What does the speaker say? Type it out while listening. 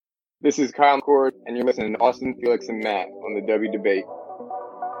This is Kyle McCord, and you're listening to Austin, Felix, and Matt on the Devy Debate.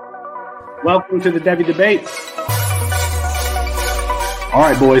 Welcome to the Devy Debate. All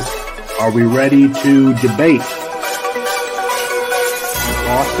right, boys. Are we ready to debate?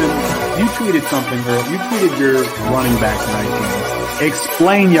 Austin, you tweeted something earlier. You tweeted your running back rankings.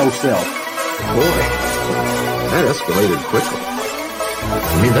 Explain yourself. Boy, that escalated quickly.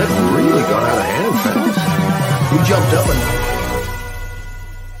 I mean, that really got out of hand fast. You jumped up and...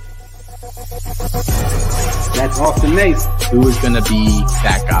 That's Austin Nace. Who is going to be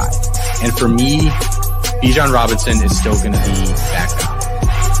that guy? And for me, Bijan Robinson is still going to be that guy.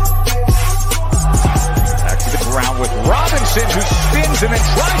 Back to the ground with Robinson, who spins and then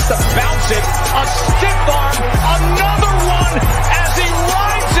tries to bounce it. A stiff arm, another one as he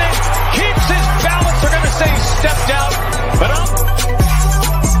rides it, keeps his balance. They're going to say stepped out, but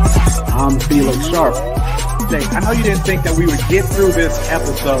I'm Felix Sharp. I know you didn't think that we would get through this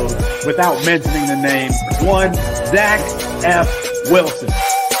episode without mentioning the name one Zach F. Wilson.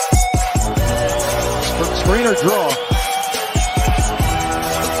 Screener draw.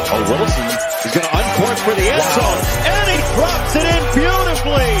 Oh, Wilson is going to uncork for the end zone, and he drops it in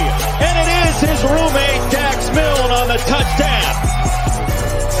beautifully. And it is his roommate Dax Milne on the touchdown.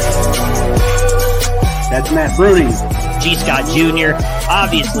 That's Matt Bruni. G. Scott Jr.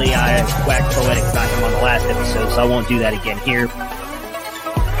 Obviously, I waxed poetic about him on the last episode, so I won't do that again here. And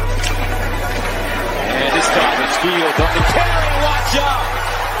it's Thomas Fields on the carry. Watch out!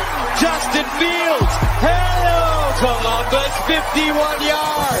 Justin Fields. Hello, Columbus. 51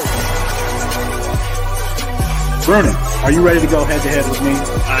 yards. Vernon, are you ready to go head-to-head with me?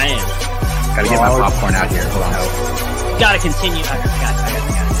 I am. Got to get my popcorn out here. Hold on. Got to continue. I got it.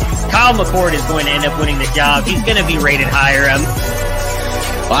 Kyle McCord is going to end up winning the job. He's going to be rated higher.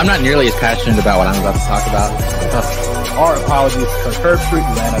 Well, I'm not nearly as passionate about what I'm about to talk about. Our apologies for Herbstreit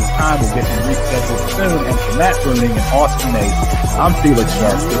ran out of time. We'll get him rescheduled soon. And for Matt Bruning and Austin Nace, I'm Felix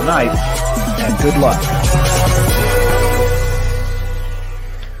Sharp. Good night and good luck.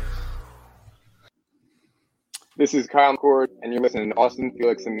 This is Kyle McCord, and you're listening to Austin,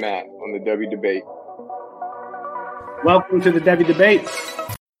 Felix, and Matt on the Devy Debate. Welcome to the Devy Debate.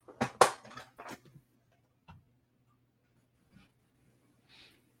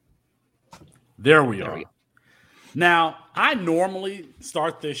 There we are. Now, I normally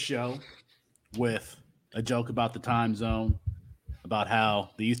start this show with a joke about the time zone, about how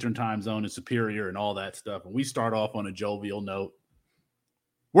the Eastern time zone is superior and all that stuff. And we start off on a jovial note.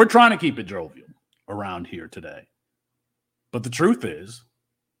 We're trying to keep it jovial around here today. But the truth is,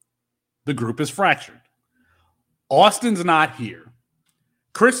 the group is fractured. Austin's not here.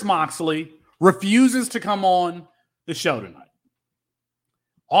 Chris Moxley refuses to come on the show tonight.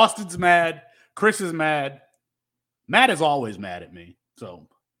 Austin's mad. Chris is mad. Matt is always mad at me, so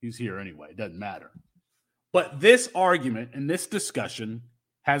he's here anyway. It doesn't matter. But this argument and this discussion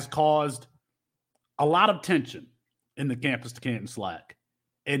has caused a lot of tension in the Campus to Canton Slack.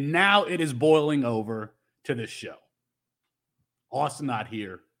 And now it is boiling over to this show. Austin not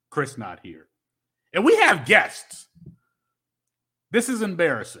here. Chris not here. And we have guests. This is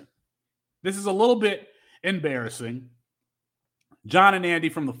embarrassing. This is a little bit embarrassing. John and Andy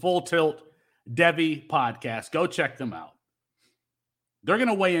from the Full Tilt Devy podcast. Go check them out. They're going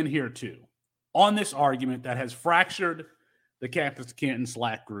to weigh in here too on this argument that has fractured the Campus to Canton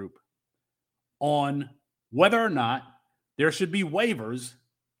Slack group on whether or not there should be waivers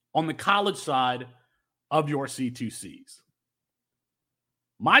on the college side of your C2Cs.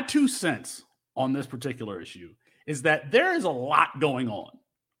 My 2 cents on this particular issue is that there is a lot going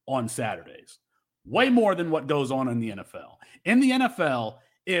on Saturdays. Way more than what goes on in the NFL. In the NFL,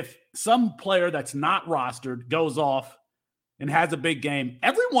 if some player that's not rostered goes off and has a big game,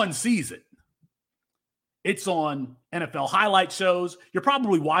 everyone sees it. It's on NFL highlight shows. You're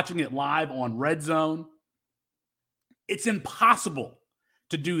probably watching it live on Red Zone. It's impossible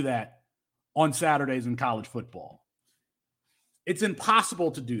to do that on Saturdays in college football. It's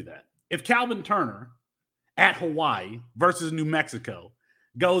impossible to do that. If Calvin Turner at Hawaii versus New Mexico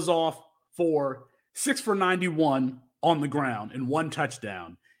goes off for 6 for 91 on the ground and 1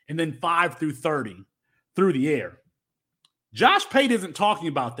 touchdown, and then 5 through 30 through the air. Josh Pate isn't talking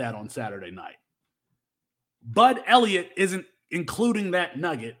about that on Saturday night. Bud Elliott isn't including that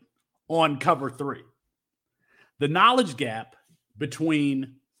nugget on cover 3. The knowledge gap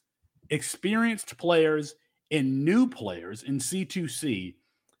between experienced players and new players in C2C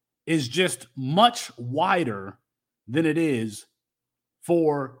is just much wider than it is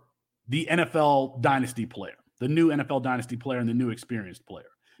for the NFL dynasty player, the new NFL dynasty player and the new experienced player.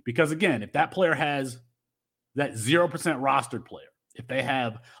 Because again, if that player has that 0% rostered player if they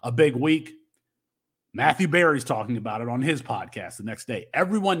have a big week, Matthew Berry's talking about it on his podcast the next day.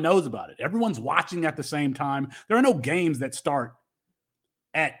 Everyone knows about it. Everyone's watching at the same time. There are no games that start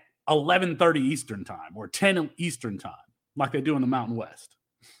at 11:30 Eastern time or 10 Eastern time like they do in the Mountain West.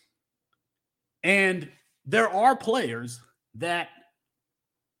 And there are players that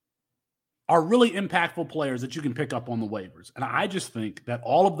are really impactful players that you can pick up on the waivers. And I just think that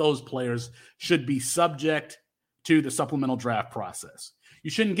all of those players should be subject to the supplemental draft process. You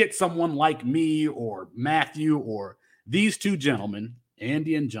shouldn't get someone like me or Matthew or these two gentlemen,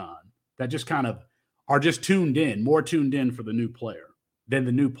 Andy and John, that just kind of are just more tuned in for the new player than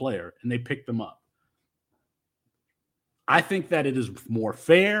the new player, and they pick them up. I think that it is more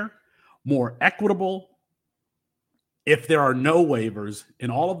fair, more equitable, if there are no waivers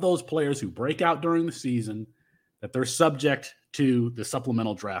and all of those players who break out during the season, that they're subject to the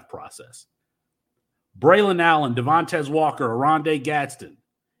supplemental draft process. Braylon Allen, Devontae Walker, Arondé Gadsden.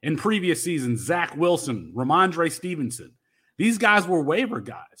 In previous seasons, Zach Wilson, Ramondre Stevenson. These guys were waiver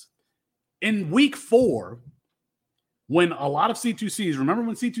guys. In week 4, when a lot of C2Cs, remember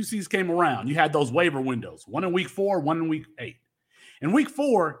when C2Cs came around, you had those waiver windows, one in week 4, one in week 8. In week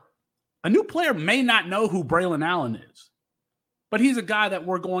 4, a new player may not know who Braylon Allen is, but he's a guy that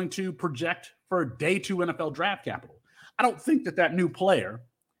we're going to project for day 2 NFL draft capital. I don't think that new player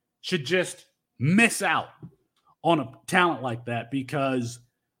should just miss out on a talent like that because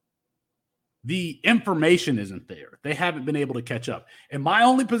the information isn't there. They haven't been able to catch up. And my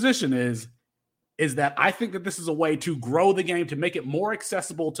only position is that I think that this is a way to grow the game, to make it more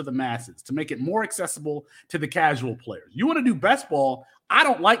accessible to the masses, to make it more accessible to the casual players. You want to do best ball. I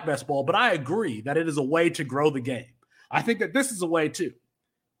don't like best ball, but I agree that it is a way to grow the game. I think that this is a way too,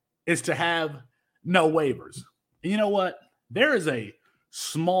 is to have no waivers. And you know what? There is a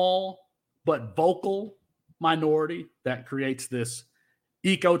small but vocal minority that creates this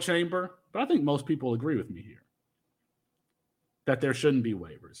echo chamber, but I think most people agree with me here that there shouldn't be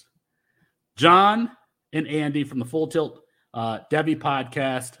waivers. John and Andy from the Full Tilt Devy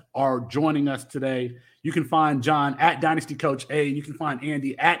podcast are joining us today. You can find John at Dynasty Coach A, and you can find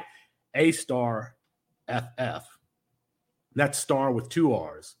Andy at A-Star FF. That's star with 2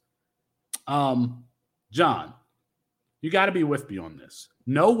 R's. John, you got to be with me on this.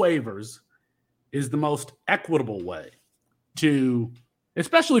 No waivers is the most equitable way to,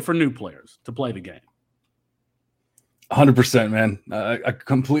 especially for new players, to play the game. 100%, man. I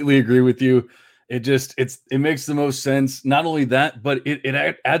completely agree with you. It makes the most sense. Not only that, but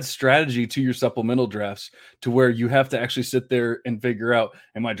it adds strategy to your supplemental drafts to where you have to actually sit there and figure out,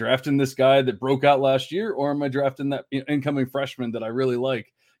 am I drafting this guy that broke out last year, or am I drafting that incoming freshman that I really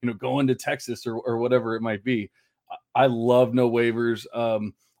like, going to Texas or whatever it might be. I love no waivers.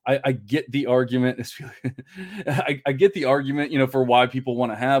 I get the argument. I get the argument, for why people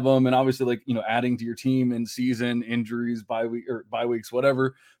want to have them, and obviously, adding to your team in season, injuries, bye weeks,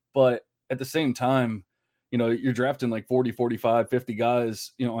 whatever. But at the same time, you're drafting like 40, 45, 50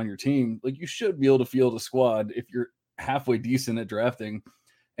 guys, on your team. Like, you should be able to field a squad if you're halfway decent at drafting.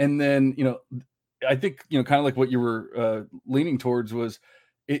 And then, I think, kind of like what you were leaning towards was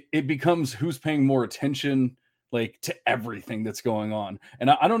it becomes who's paying more attention, like, to everything that's going on. And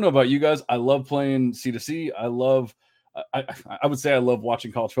I don't know about you guys. I love playing C2C. I would say I love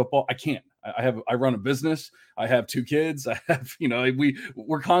watching college football. I can't. I run a business. I have 2 kids. I have,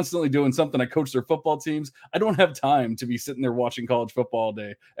 we're constantly doing something. I coach their football teams. I don't have time to be sitting there watching college football all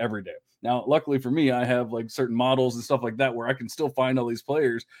day, every day. Now, luckily for me, I have like certain models and stuff like that where I can still find all these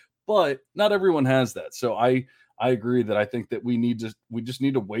players, but not everyone has that. So I agree that I think that we just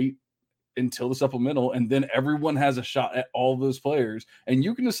need to wait until the supplemental, and then everyone has a shot at all those players, and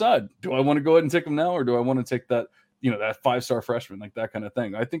you can decide, do I want to go ahead and take them now, or do I want to take that, that 5-star freshman, like that kind of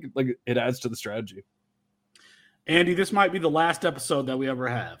thing. I think it adds to the strategy. Andy, this might be the last episode that we ever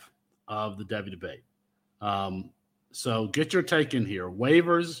have of the Devy debate. So get your take in here,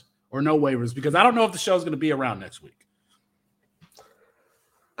 waivers or no waivers, because I don't know if the show's going to be around next week.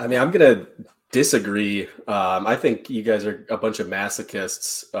 I mean, I'm going to disagree. I think you guys are a bunch of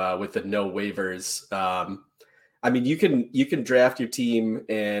masochists with the no waivers. I mean, you can draft your team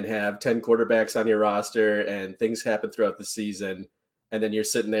and have 10 quarterbacks on your roster, and things happen throughout the season, and then you're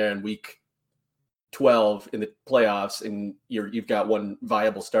sitting there in week 12 in the playoffs, and you've got one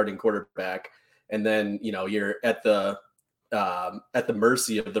viable starting quarterback, and then you're at the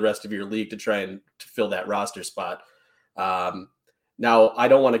mercy of the rest of your league to try and to fill that roster spot. Now, I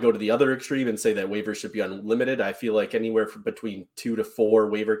don't want to go to the other extreme and say that waivers should be unlimited. I feel like anywhere from between 2 to 4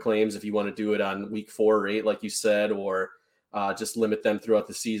 waiver claims, if you want to do it on week 4 or 8, like you said, or just limit them throughout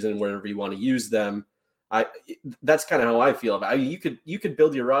the season wherever you want to use them. That's kind of how I feel about it. I mean, you could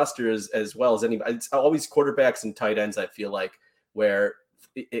build your roster as well as anybody. It's always quarterbacks and tight ends, I feel like, where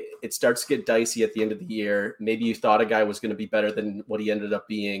it starts to get dicey at the end of the year. Maybe you thought a guy was going to be better than what he ended up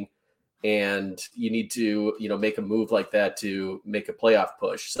being, and you need to, make a move like that to make a playoff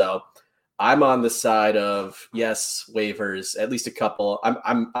push. So I'm on the side of yes, waivers, at least a couple.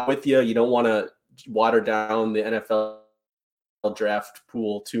 I'm with you. You don't want to water down the NFL draft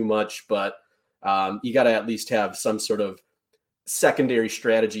pool too much, but you got to at least have some sort of secondary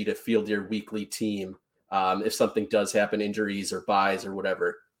strategy to field your weekly team if something does happen, injuries or buys or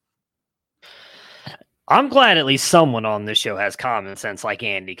whatever. I'm glad at least someone on this show has common sense like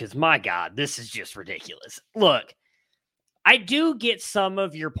Andy, because my God, this is just ridiculous. Look, I do get some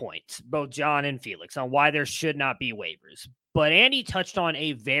of your points, both John and Felix, on why there should not be waivers. But Andy touched on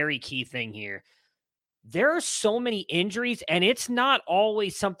a very key thing here. There are so many injuries, and it's not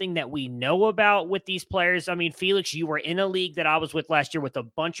always something that we know about with these players. I mean, Felix, you were in a league that I was with last year with a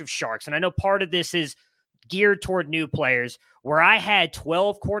bunch of Sharks, and I know part of this is geared toward new players, where I had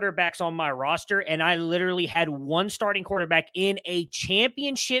 12 quarterbacks on my roster, and I literally had one starting quarterback in a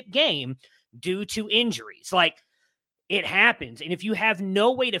championship game due to injuries. Like, it happens. And if you have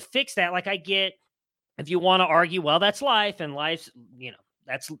no way to fix that, like I get, if you want to argue, well, that's life, and life's,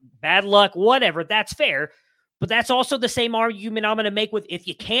 that's bad luck, whatever, that's fair. But that's also the same argument I'm going to make with, if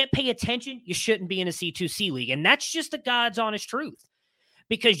you can't pay attention, you shouldn't be in a C2C league. And that's just the God's honest truth.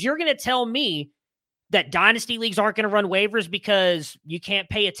 Because you're going to tell me that dynasty leagues aren't going to run waivers because you can't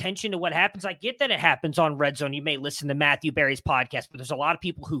pay attention to what happens. I get that it happens on Red Zone. You may listen to Matthew Berry's podcast, but there's a lot of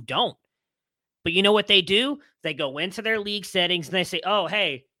people who don't. But you know what they do? They go into their league settings and they say, oh,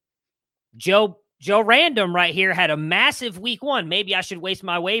 hey, Joe Random right here had a massive week one. Maybe I should waste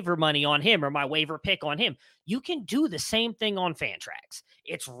my waiver money on him or my waiver pick on him. You can do the same thing on Fantrax.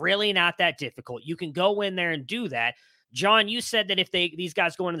 It's really not that difficult. You can go in there and do that. John, you said that if these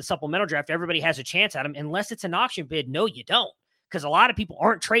guys go into the supplemental draft, everybody has a chance at them. Unless it's an auction bid, no, you don't. Because a lot of people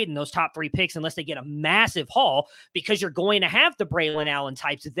aren't trading those top 3 picks unless they get a massive haul, because you're going to have the Braylon Allen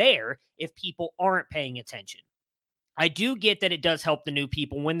types there if people aren't paying attention. I do get that it does help the new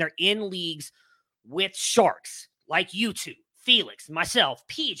people when they're in leagues with Sharks, like you two, Felix, myself,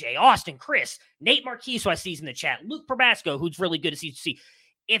 PJ, Austin, Chris, Nate Marquise, who I see in the chat, Luke Probasco, who's really good at C2C.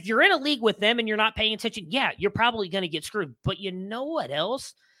 If you're in a league with them and you're not paying attention, yeah, you're probably going to get screwed. But you know what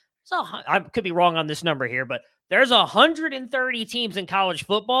else? So I could be wrong on this number here, but there's 130 teams in college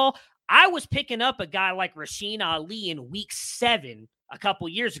football. I was picking up a guy like Rasheen Ali in week 7 a couple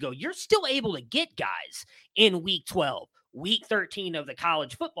years ago. You're still able to get guys in week 12, week 13 of the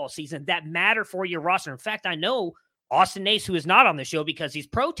college football season that matter for your roster. In fact, I know Austin Nace, who is not on the show because he's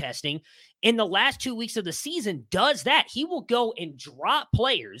protesting, in the last 2 weeks of the season does that. He will go and drop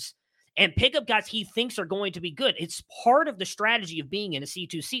players and pick up guys he thinks are going to be good. It's part of the strategy of being in a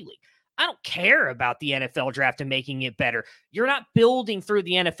C2C league. I don't care about the NFL draft and making it better. You're not building through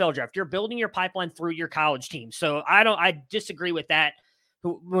the NFL draft. You're building your pipeline through your college team. So I disagree with that.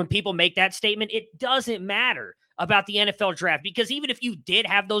 When people make that statement, it doesn't matter about the NFL draft, because even if you did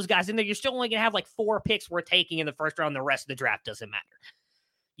have those guys in there, you're still only going to have like 4 picks worth taking in the first round. The rest of the draft doesn't matter.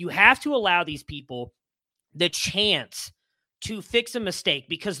 You have to allow these people the chance to fix a mistake,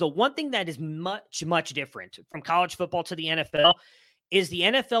 because the one thing that is much, much different from college football to the NFL is the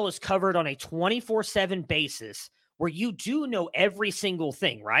NFL is covered on a 24/7 basis where you do know every single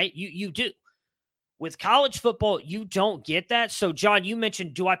thing, right? You do. With college football, you don't get that. So, John, you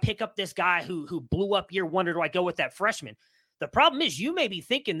mentioned, do I pick up this guy who blew up year one, or do I go with that freshman? The problem is you may be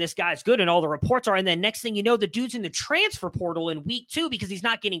thinking this guy's good and all the reports are, and then next thing you know, the dude's in the transfer portal in week 2 because he's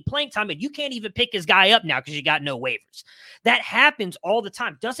not getting playing time, and you can't even pick his guy up now because you got no waivers. That happens all the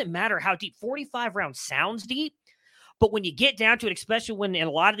time. Doesn't matter how deep. 45 rounds sounds deep, but when you get down to it, especially when in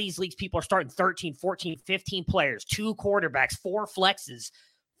a lot of these leagues, people are starting 13, 14, 15 players, 2 quarterbacks, 4 flexes,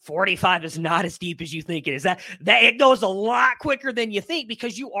 45 is not as deep as you think it is. That it goes a lot quicker than you think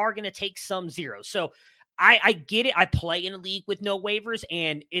because you are going to take some zeros. So I get it. I play in a league with no waivers,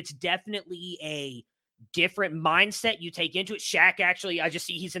 and it's definitely a different mindset you take into it. Shaq, actually, I just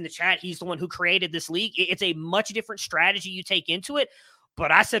see he's in the chat. He's the one who created this league. It's a much different strategy you take into it.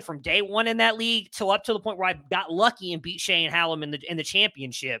 But I said from day one in that league till up to the point where I got lucky and beat Shane Hallam in the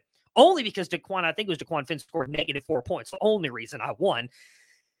championship, only because I think it was DeQuan Finn scored -4 points. The only reason I won.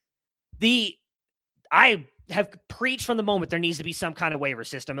 I have preached from the moment there needs to be some kind of waiver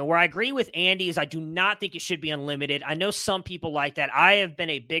system. And where I agree with Andy is I do not think it should be unlimited. I know some people like that. I have been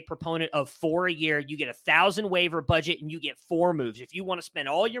a big proponent of 4 a year. You get 1,000 waiver budget and you get 4 moves. If you want to spend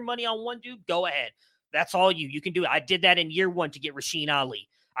all your money on one dude, go ahead. That's all you can do it. I did that in year 1 to get Rasheen Ali.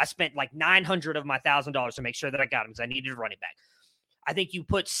 I spent like $900 of my $1,000 to make sure that I got him because I needed a running back. I think you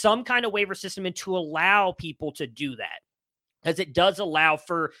put some kind of waiver system in to allow people to do that, because it does allow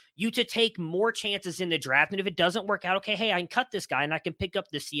for you to take more chances in the draft. And if it doesn't work out, okay, hey, I can cut this guy and I can pick up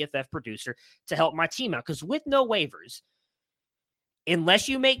the CFF producer to help my team out. Because with no waivers, unless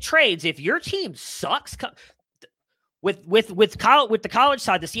you make trades, if your team sucks, with the college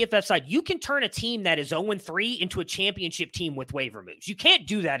side, the CFF side, you can turn a team that is 0-3 into a championship team with waiver moves. You can't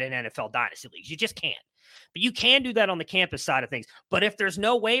do that in NFL dynasty leagues. You just can't. But you can do that on the campus side of things. But if there's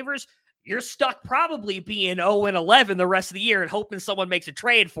no waivers, you're stuck probably being 0-11 the rest of the year and hoping someone makes a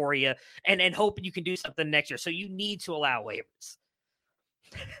trade for you and hoping you can do something next year. So you need to allow waivers.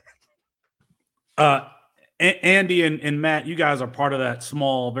 Andy and Matt, you guys are part of that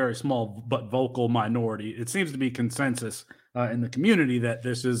small, very small but vocal minority. It seems to be consensus in the community that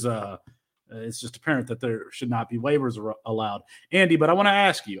this is it's just apparent that there should not be waivers allowed. Andy, but I want to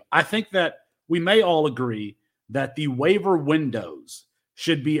ask you, I think that we may all agree that the waiver windows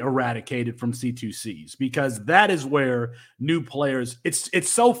should be eradicated from C2Cs, because that is where new players, it's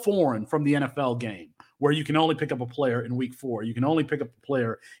so foreign from the NFL game, where you can only pick up a player in week 4. You can only pick up a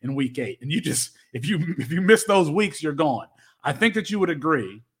player in week 8. And you just, if you miss those weeks, you're gone. I think that you would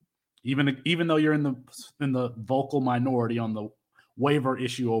agree, even though you're in the vocal minority on the waiver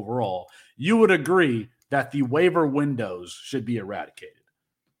issue overall, you would agree that the waiver windows should be eradicated.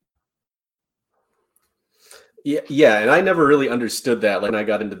 Yeah, and I never really understood that. Like when I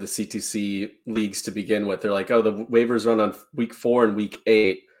got into the C2C leagues to begin with, they're like, oh, the waivers run on week 4 and week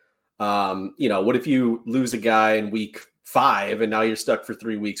 8. What if you lose a guy in week 5 and now you're stuck for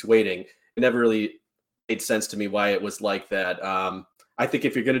 3 weeks waiting? It never really made sense to me why it was like that. I think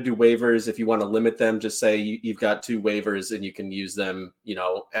if you're going to do waivers, if you want to limit them, just say you've got 2 waivers and you can use them,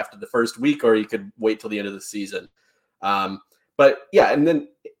 after the first week, or you could wait till the end of the season. But yeah, and then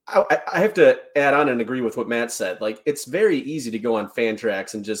I have to add on and agree with what Matt said. Like, it's very easy to go on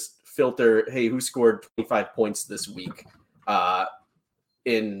Fantrax and just filter, hey, who scored 25 points this week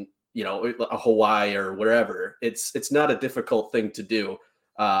in a Hawaii or wherever. It's not a difficult thing to do.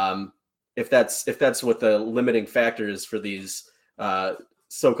 If that's what the limiting factor is for these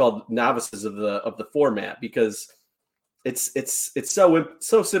so-called novices of the format, because it's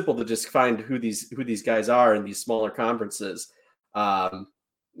so simple to just find who these guys are in these smaller conferences.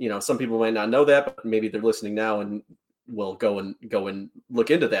 Some people might not know that, but maybe they're listening now and will go and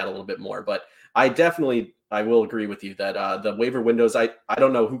look into that a little bit more. But I will agree with you that the waiver windows, I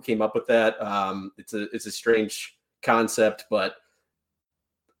don't know who came up with that. It's a strange concept, but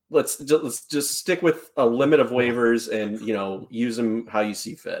let's just stick with a limit of waivers and use them how you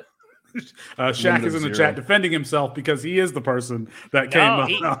see fit. Shaq is in the chat defending himself because he is the person that came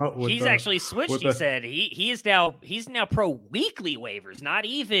up. He's actually switched. He said he's now pro weekly waivers, not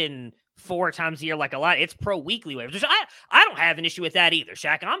even 4 times a year like a lot. It's pro weekly waivers. Which I don't have an issue with that either,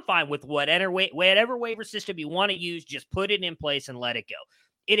 Shaq. I'm fine with whatever waiver system you want to use. Just put it in place and let it go.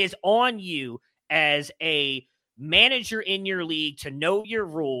 It is on you as a manager in your league to know your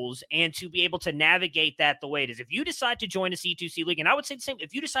rules and to be able to navigate that the way it is. If you decide to join a C2C league, and I would say the same,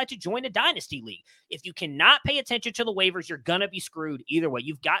 if you decide to join a dynasty league, if you cannot pay attention to the waivers, you're going to be screwed either way.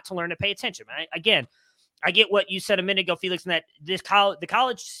 You've got to learn to pay attention. Again, I get what you said a minute ago, Felix, in that the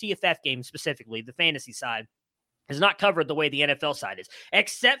college CFF game specifically, the fantasy side, is not covered the way the NFL side is,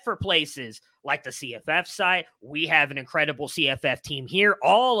 except for places like the CFF side. We have an incredible CFF team here.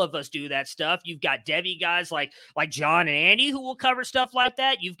 All of us do that stuff. You've got Devy guys like John and Andy who will cover stuff like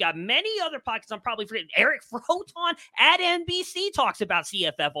that. You've got many other podcasts. I'm probably forgetting. Eric Froton at NBC talks about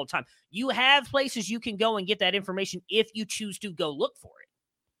CFF all the time. You have places you can go and get that information if you choose to go look for it.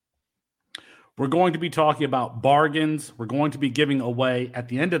 We're going to be talking about bargains. We're going to be giving away at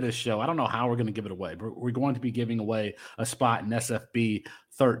the end of this show. I don't know how we're going to give it away, but we're going to be giving away a spot in SFB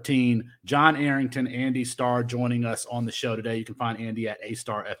 13. John Arrington, Andy Starr joining us on the show today. You can find Andy at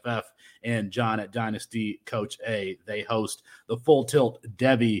A-Star-FF and John at Dynasty Coach A. They host the Full Tilt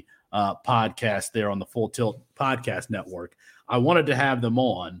Devy podcast there on the Full Tilt Podcast Network. I wanted to have them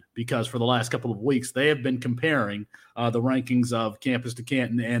on because for the last couple of weeks, they have been comparing the rankings of Campus to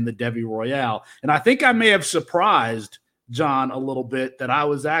Canton and the Devy Royale. And I think I may have surprised John a little bit that I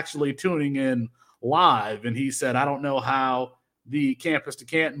was actually tuning in live. And he said, I don't know how the Campus to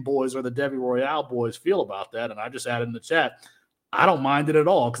Canton boys or the Devy Royale boys feel about that. And I just added in the chat, I don't mind it at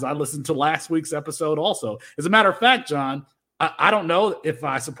all because I listened to last week's episode also. As a matter of fact, John, I don't know if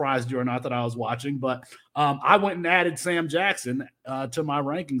I surprised you or not that I was watching, but I went and added Sam Jackson to my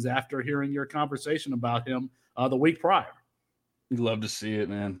rankings after hearing your conversation about him the week prior. Love to see it,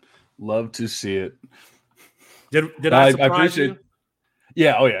 man. Love to see it. Did I surprise you?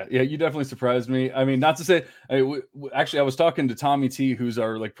 Yeah. Oh, yeah. Yeah. You definitely surprised me. I mean, not to say, actually, I was talking to Tommy T, who's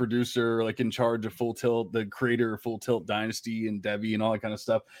our like producer, like in charge of Full Tilt, the creator of Full Tilt Dynasty and Devy and all that kind of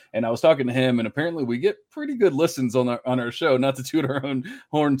stuff. And I was talking to him, and apparently we get pretty good listens on our show. Not to toot our own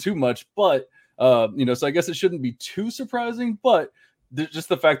horn too much, but so I guess it shouldn't be too surprising. But just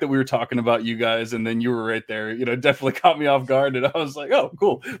the fact that we were talking about you guys and then you were right there, definitely caught me off guard. And I was like, oh,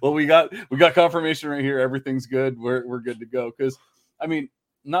 cool. Well, we got confirmation right here. Everything's good. We're good to go. Because I mean,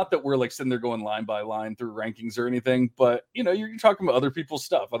 not that we're like sitting there going line by line through rankings or anything, but you're talking about other people's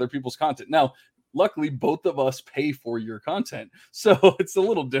stuff, other people's content. Now, luckily, both of us pay for your content, so it's a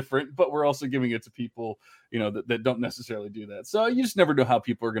little different. But we're also giving it to people, that don't necessarily do that. So you just never know how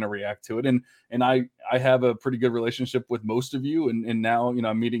people are going to react to it. And I have a pretty good relationship with most of you, and now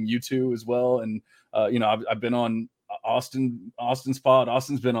I'm meeting you two as well. And I've been on Austin's pod.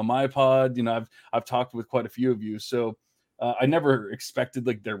 Austin's been on my pod. I've talked with quite a few of you, so. I never expected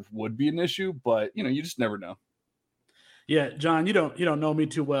like there would be an issue, but you just never know. Yeah, John, you don't know me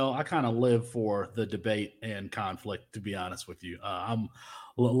too well. I kind of live for the debate and conflict, to be honest with you. I'm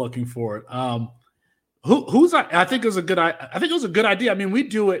looking for it. I think it was a good idea. I mean, we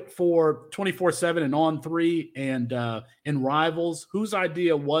do it for 24/7 and On 3 and in Rivals. Whose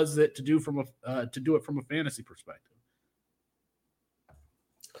idea was it to do it from a fantasy perspective?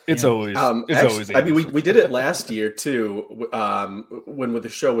 It's always. I mean, we did it last year too, when the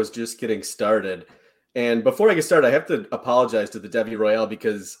show was just getting started. And before I get started, I have to apologize to the Devy Royale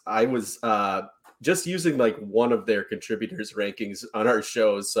because I was just using like one of their contributors' rankings on our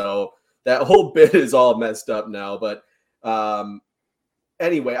show, so that whole bit is all messed up now. But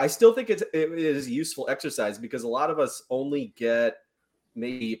anyway, I still think it is a useful exercise because a lot of us only get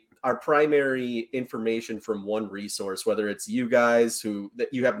maybe our primary information from one resource, whether it's you guys that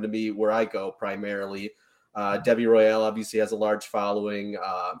you happen to be where I go primarily. Devy Royale obviously has a large following.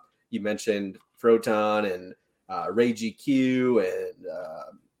 You mentioned Froton and Ray GQ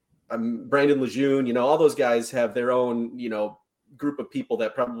and Brandon Lejeune. All those guys have their own, group of people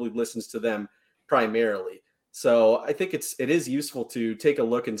that probably listens to them primarily. So I think it is useful to take a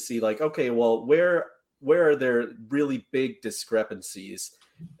look and see like, okay, well, where are there really big discrepancies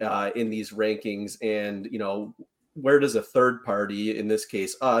in these rankings, and where does a third party, in this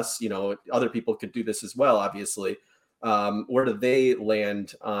case us, other people could do this as well, obviously, where do they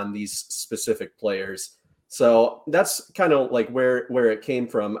land on these specific players? So that's kind of like where it came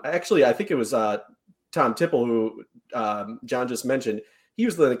from. Actually, I think it was Tom Tipple, who John just mentioned. He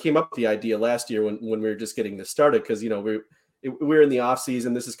was the one that came up with the idea last year when we were just getting this started, because we're in the off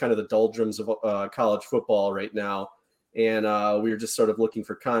season. This is kind of the doldrums of college football right now. And we were just sort of looking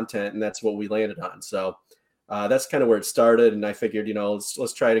for content, and that's what we landed on. So that's kind of where it started. And I figured,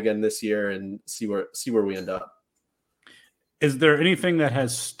 let's try it again this year and see where we end up. Is there anything that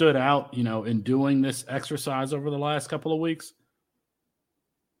has stood out, in doing this exercise over the last couple of weeks?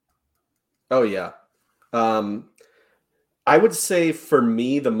 Oh, yeah. I would say for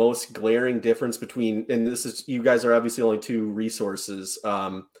me, the most glaring difference between, and this is, you guys are obviously only two resources,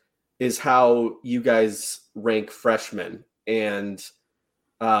 is how you guys rank freshmen. And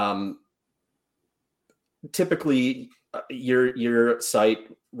typically your site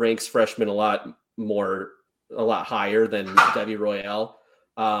ranks freshmen a lot higher than Devy Royale.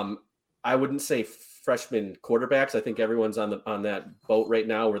 I wouldn't say freshman quarterbacks. I think everyone's on that boat right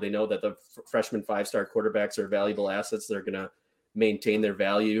now where they know that the freshman 5-star quarterbacks are valuable assets. They're going to maintain their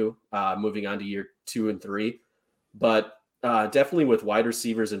value moving on to year 2 and 3. But definitely with wide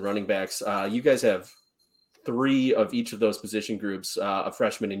receivers and running backs, you guys have 3 of each of those position groups of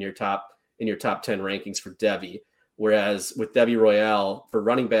freshmen in your top 10 rankings for Devy. Whereas with Devy Royale, for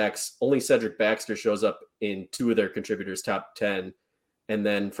running backs, only Cedric Baxter shows up in 2 of their contributors' top 10. And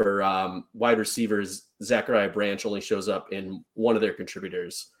then for wide receivers, Zachariah Branch only shows up in 1 of their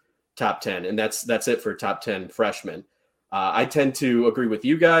contributors' top 10. And that's it for top 10 freshmen. I tend to agree with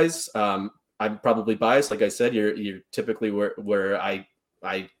you guys. I'm probably biased. Like I said, you're typically where I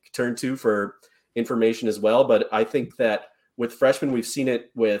turn to for information as well. But I think that with freshmen, we've seen it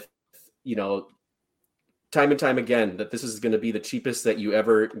with, time and time again, that this is going to be the cheapest that you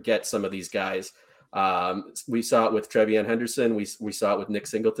ever get some of these guys. We saw it with Trevion Henderson. We saw it with Nick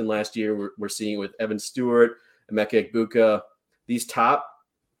Singleton last year. We're seeing it with Evan Stewart, Emeka Egbuka, these top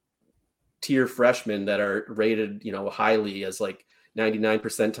tier freshmen that are rated, highly as like 99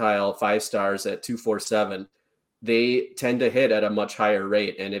 percentile 5 stars at 247. They tend to hit at a much higher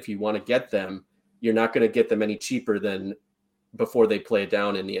rate. And if you want to get them, you're not going to get them any cheaper than before they play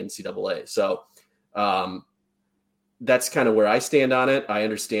down in the NCAA. So that's kind of where I stand on it. I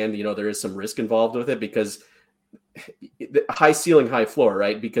understand, there is some risk involved with it because high ceiling, high floor,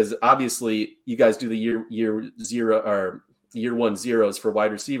 right? Because obviously you guys do the year zero or year one zeros for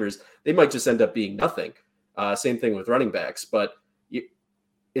wide receivers. They might just end up being nothing. Same thing with running backs, but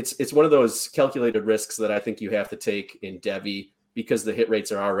it's one of those calculated risks that I think you have to take in Devy because the hit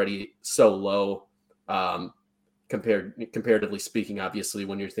rates are already so low, comparatively speaking, obviously,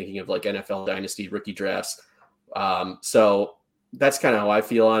 when you're thinking of like NFL dynasty rookie drafts. So that's kind of how I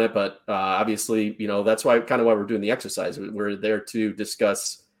feel on it. But obviously, that's why we're doing the exercise. We're there to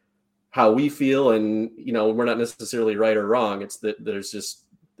discuss how we feel, and we're not necessarily right or wrong. It's that there's just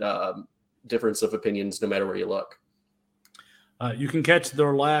difference of opinions no matter where you look. You can catch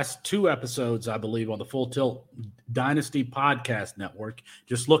their last 2 episodes, I believe, on the Full Tilt Dynasty Podcast Network.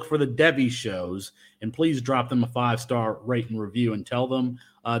 Just look for the Devy shows, and please drop them a 5-star rate and review and tell them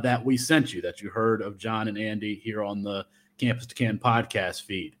that we sent you, that you heard of John and Andy here on the Campus to Can podcast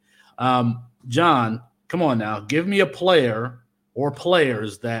feed. John, come on now. Give me a player or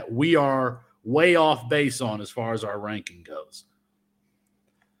players that we are way off base on as far as our ranking goes.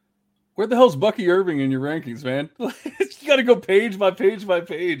 Where the hell's Bucky Irving in your rankings, man? You got to go page by page by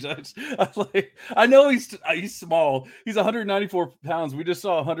page. I know he's small. He's 194 pounds. We just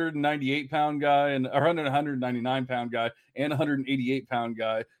saw a 198-pound guy and a 199-pound guy and a 188-pound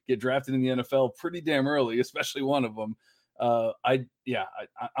guy get drafted in the NFL pretty damn early, especially one of them.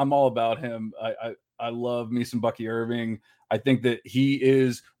 I'm all about him. I love me some Bucky Irving. I think that he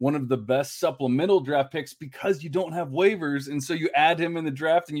is one of the best supplemental draft picks because you don't have waivers. And so you add him in the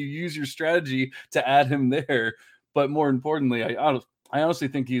draft and you use your strategy to add him there. But more importantly, I honestly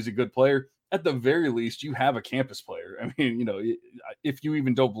think he's a good player. At the very least, you have a campus player. I mean, if you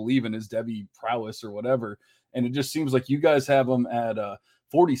even don't believe in his Devy prowess or whatever, and it just seems like you guys have him at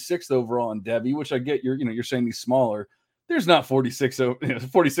 46th overall on Devy, which I get you're saying he's smaller. There's not 46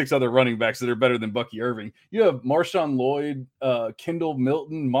 other running backs that are better than Bucky Irving. You have Marshawn Lloyd, Kendall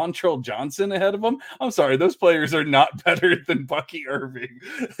Milton, Montrell Johnson ahead of him. I'm sorry, those players are not better than Bucky Irving.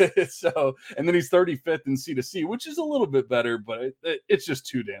 So, and then he's 35th in C2C, which is a little bit better, but it's just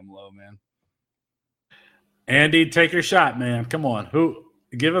too damn low, man. Andy, take your shot, man. Come on,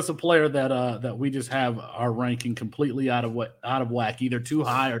 give us a player that we just have our ranking completely out of whack, either too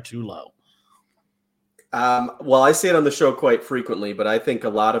high or too low. Well, I say it on the show quite frequently, but I think a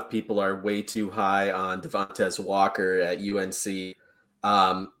lot of people are way too high on Devontae Walker at UNC.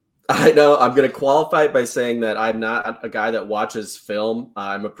 I know I'm going to qualify it by saying that I'm not a guy that watches film.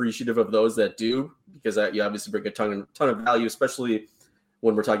 I'm appreciative of those that do, because you obviously bring a ton of value, especially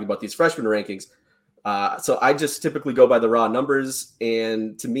when we're talking about these freshman rankings. So I just typically go by the raw numbers.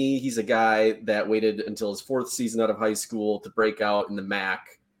 And to me, he's a guy that waited until his 4th season out of high school to break out in the MAC.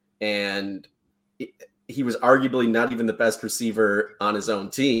 And he was arguably not even the best receiver on his own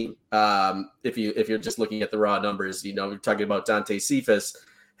team. If you're just looking at the raw numbers, we're talking about Dante Cephas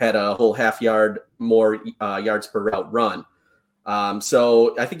had a whole half yard more yards per route run.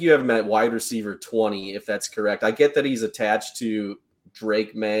 So I think you have him at wide receiver 20, if that's correct. I get that he's attached to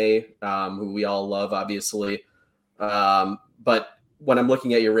Drake May, who we all love, obviously. But when I'm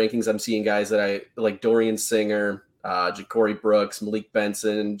looking at your rankings, I'm seeing guys that I like: Dorian Singer, Ja'Cory Brooks, Malik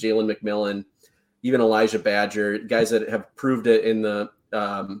Benson, Jalen McMillan, even Elijah Badger, guys that have proved it in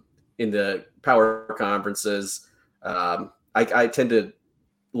the power conferences. I tend to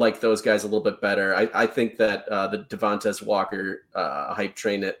like those guys a little bit better. I think that the Devontae Walker hype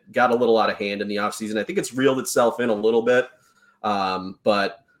train that got a little out of hand in the offseason, I think it's reeled itself in a little bit.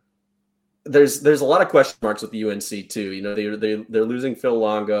 But there's a lot of question marks with the UNC too. They're losing Phil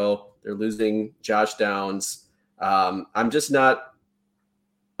Longo, they're losing Josh Downs. I'm just not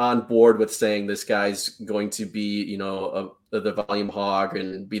on board with saying this guy's going to be, the volume hog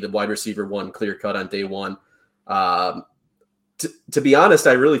and be the wide receiver 1 clear cut on day one. To be honest,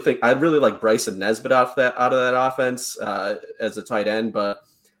 I really like Bryson Nesbitt out of that offense as a tight end, but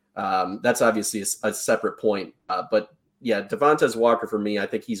that's obviously a separate point. But yeah, Devontae Walker for me, I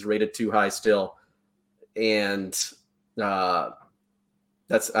think he's rated too high still, and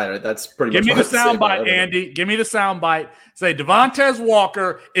that's pretty much. Give me the soundbite, Andy. Give me the soundbite. Say Devontae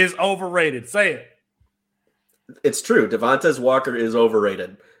Walker is overrated. Say it. It's true. Devontae Walker is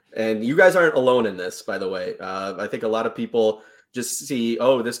overrated, and you guys aren't alone in this. By the way, I think a lot of people just see,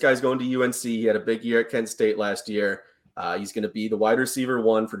 this guy's going to UNC. He had a big year at Kent State last year. He's going to be the wide receiver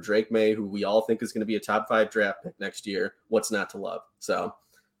 1 for Drake May, who we all think is going to be a top 5 draft pick next year. What's not to love? So,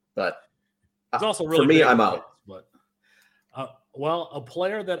 but it's also really for me, I'm out. But well, a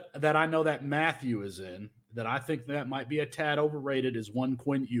player that I know that Matthew is in, that I think that might be a tad overrated, is one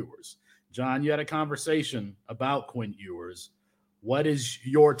Quinn Ewers. John, you had a conversation about Quinn Ewers. What is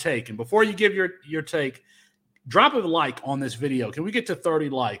your take? And before you give your take, drop a like on this video. Can we get to 30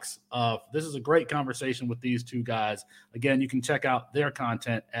 likes? This is a great conversation with these two guys. Again, you can check out their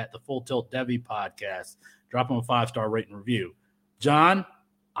content at the Full Tilt Devy podcast. Drop them a 5-star rating review. John,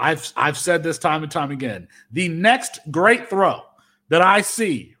 I've said this time and time again. The next great throw that I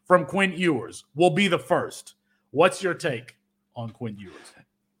see from Quinn Ewers will be the first. What's your take on Quinn Ewers?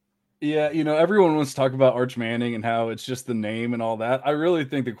 Yeah, everyone wants to talk about Arch Manning and how it's just the name and all that. I really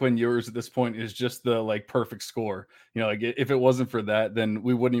think that Quinn Ewers at this point is just the perfect score. If it wasn't for that, then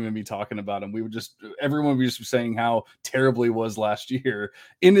we wouldn't even be talking about him. Everyone would be just saying how terrible he was last year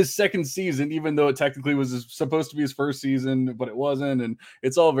in his second season, even though it technically was supposed to be his first season, but it wasn't. And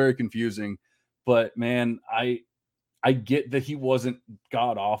it's all very confusing. But man, I get that he wasn't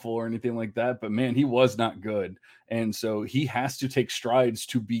god awful or anything like that, but man, he was not good. And so he has to take strides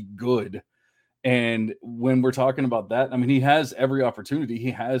to be good. And when we're talking about that, I mean, he has every opportunity.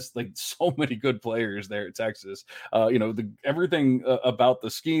 He has so many good players there at Texas. Everything about the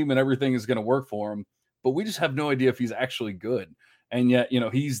scheme and everything is going to work for him, but we just have no idea if he's actually good. And yet,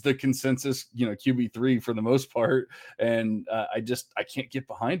 he's the consensus, QB3 for the most part. And I can't get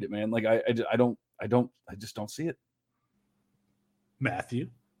behind it, man. I just don't see it. Matthew.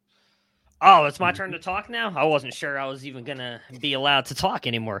 Oh, it's my turn to talk now? I wasn't sure I was even going to be allowed to talk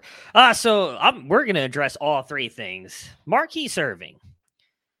anymore. So we're going to address all three things. Marquise Irving.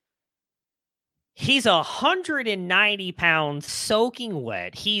 He's 190 pounds soaking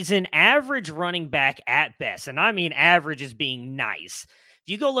wet. He's an average running back at best. And I mean average is being nice. If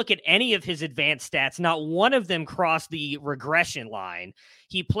you go look at any of his advanced stats, not one of them crossed the regression line.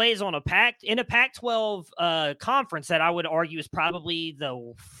 He plays on a Pac-12 conference that I would argue is probably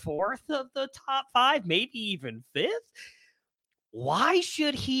the fourth of the top five, maybe even fifth. Why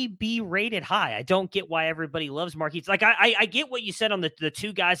should he be rated high? I don't get why everybody loves Marquise. I get what you said on the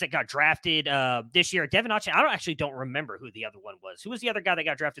two guys that got drafted this year. Devin Achin, I don't remember who the other one was. Who was the other guy that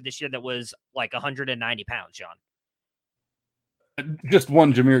got drafted this year that was 190 pounds, John? Just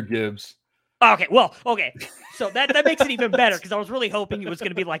one, Jahmyr Gibbs. Okay. So that makes it even better because I was really hoping it was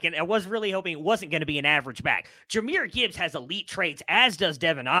going to be I was really hoping it wasn't going to be an average back. Jahmyr Gibbs has elite traits, as does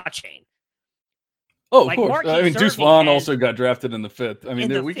Devin Achin. Oh, of course. I mean, Deuce Vaughn also got drafted in the fifth. I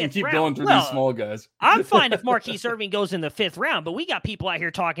mean, we can keep going through these small guys. I'm fine if Marquise Irving goes in the fifth round, but we got people out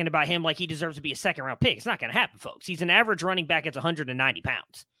here talking about him like he deserves to be a second-round pick. It's not going to happen, folks. He's an average running back at 190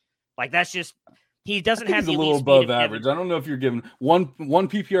 pounds. That's just... He doesn't have he's a little above average. I don't know if you're giving one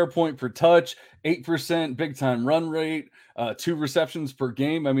PPR point per touch, 8% big time run rate, 2 receptions per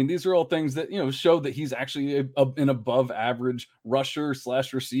game. I mean, these are all things that show that he's actually an above average rusher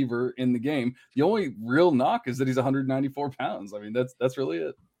 / receiver in the game. The only real knock is that he's 194 pounds. I mean, that's really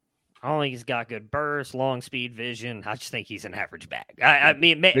it. I don't think he's got good burst, long speed vision. I just think he's an average back. I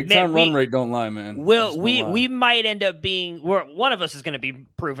mean, big time run rate don't lie, man. We might end up being one of us is going to be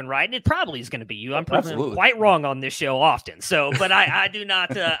proven right, and it probably is going to be you. I'm proven quite wrong on this show often. So, but I do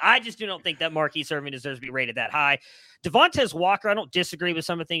not. I just do not think that Marquise Irving deserves to be rated that high. Devontae Walker, I don't disagree with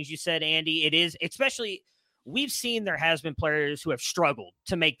some of the things you said, Andy. It is especially. We've seen there has been players who have struggled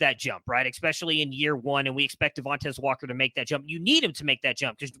to make that jump, right? Especially in year one, and we expect Devontae Walker to make that jump. You need him to make that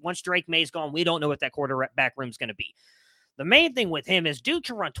jump because once Drake May's gone, we don't know what that quarterback room is going to be. The main thing with him is dude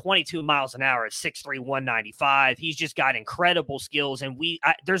can run 22 miles an hour at 6'3", 195. He's just got incredible skills, and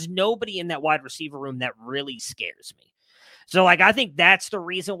there's nobody in that wide receiver room that really scares me. So, I think that's the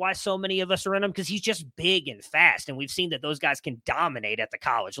reason why so many of us are in him because he's just big and fast, and we've seen that those guys can dominate at the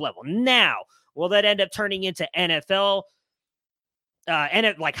college level. Now, will that end up turning into NFL,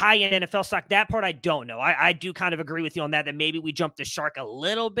 high-end NFL stock? That part I don't know. I do kind of agree with you on that maybe we jumped the shark a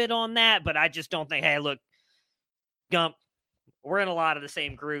little bit on that, but I just don't think, hey, look, Gump, we're in a lot of the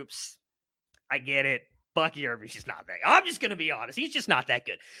same groups. I get it. Bucky Irving's just not that. I'm just going to be honest. He's just not that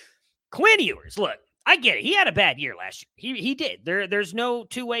good. Quinn Ewers, look, I get it. He had a bad year last year. He did. There's no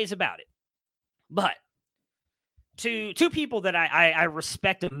two ways about it. But two people that I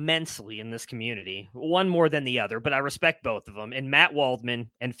respect immensely in this community, one more than the other, but I respect both of them, and Matt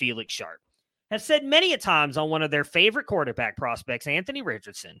Waldman and Felix Sharp, have said many a times on one of their favorite quarterback prospects, Anthony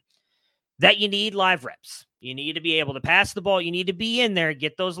Richardson, that you need live reps. You need to be able to pass the ball. You need to be in there,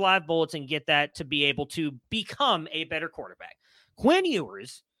 get those live bullets, and get that to be able to become a better quarterback. Quinn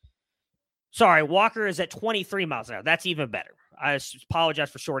Ewers, Walker is at 23 miles an hour. That's even better. I apologize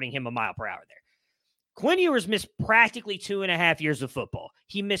for shorting him a mile per hour there. Quinn Ewers missed practically 2.5 years of football.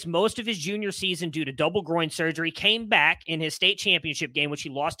 He missed most of his junior season due to double groin surgery, came back in his state championship game, which he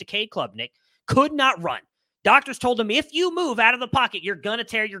lost to Cade Klubnik, could not run. Doctors told him, if you move out of the pocket, you're going to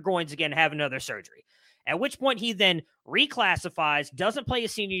tear your groins again and have another surgery. At which point he then reclassifies, doesn't play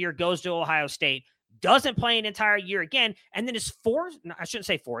his senior year, goes to Ohio State, doesn't play an entire year again, and then I shouldn't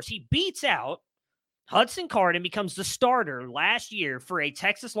say forced, he beats out Hudson Card and becomes the starter last year for a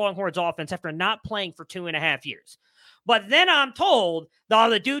Texas Longhorns offense after not playing for 2.5 years. But then I'm told,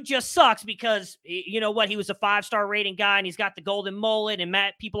 the dude just sucks because, you know what, he was a 5-star rating guy and he's got the golden mullet, and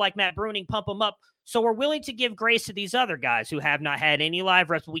people like Matt Bruning pump him up. So we're willing to give grace to these other guys who have not had any live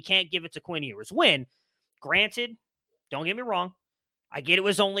reps, but we can't give it to Quinn Ewers. When, granted, don't get me wrong, I get it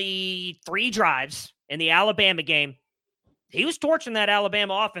was only 3 drives in the Alabama game. He was torching that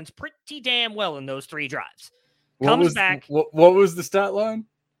Alabama offense pretty damn well in those 3 drives. Comes back. What was the stat line?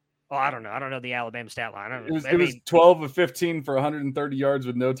 Oh, I don't know. I don't know the Alabama stat line. It was 12 of 15 for 130 yards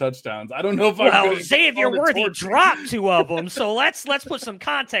with no touchdowns. I don't know if Xavier Worthy dropped 2 of them, so let's put some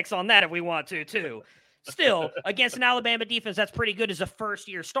context on that if we want to too. Still, against an Alabama defense that's pretty good as a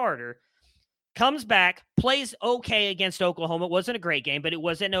first-year starter, comes back, plays okay against Oklahoma. It wasn't a great game, but it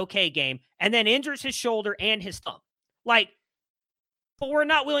was an okay game, and then injures his shoulder and his thumb. But we're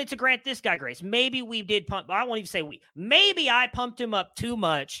not willing to grant this guy grace. Maybe we did pump. I won't even say we. Maybe I pumped him up too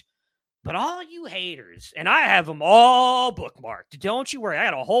much. But all you haters, and I have them all bookmarked. Don't you worry. I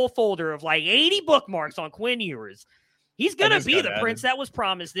got a whole folder of 80 bookmarks on Quinn Ewers. He's going to be the prince that was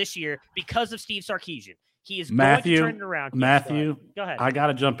promised this year because of Steve Sarkisian. He is going to turn it around. Matthew, go ahead. I got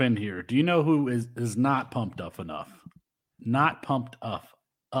to jump in here. Do you know who is not pumped up enough? Not pumped up.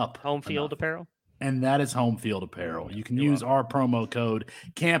 Home Field Apparel? And that is Home Field Apparel. You can use our promo code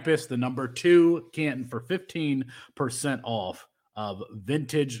CAMPUS, the number 2, Canton, for 15% off of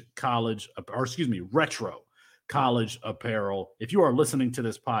retro college apparel. If you are listening to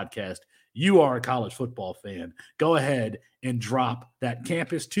this podcast, you are a college football fan. Go ahead and drop that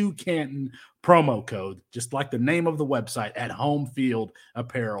Campus 2 Canton promo code, just like the name of the website, at Home Field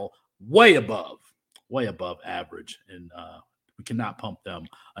Apparel. Way above average. And we cannot pump them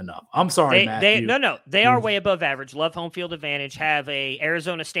enough. I'm sorry, Matthew. They are way above average. Love Home Field Advantage. Have a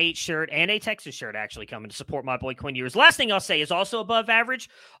Arizona State shirt and a Texas shirt actually coming to support my boy Quinn Ewers. Last thing I'll say is also above average.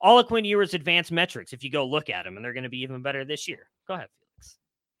 All of Quinn Ewers' advanced metrics, if you go look at them, and they're going to be even better this year. Go ahead, Felix.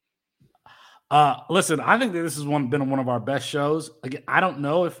 Listen, I think that this has been one of our best shows. Again, I don't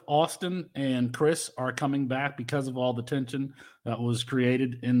know if Austin and Chris are coming back because of all the tension that was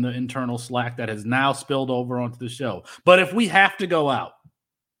created in the internal Slack that has now spilled over onto the show. But if we have to go out,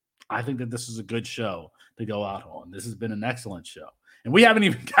 I think that this is a good show to go out on. This has been an excellent show. And we haven't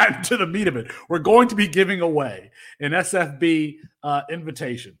even gotten to the meat of it. We're going to be giving away an SFB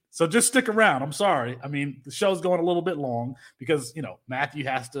invitation. So just stick around. I'm sorry. I mean, the show's going a little bit long because, Matthew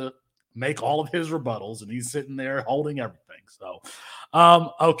has to make all of his rebuttals, and he's sitting there holding everything. So,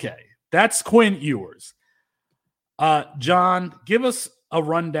 okay, that's Quinn Ewers. John, give us a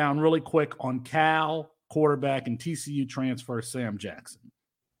rundown really quick on Cal quarterback and TCU transfer Sam Jackson.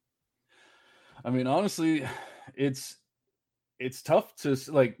 I mean, honestly, it's tough to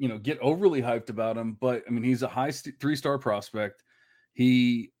get overly hyped about him, but I mean, he's a high 3-star prospect.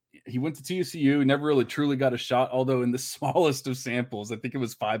 He went to TCU, never really truly got a shot, although in the smallest of samples, I think it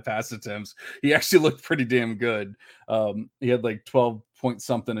was 5 pass attempts, he actually looked pretty damn good. He had 12 point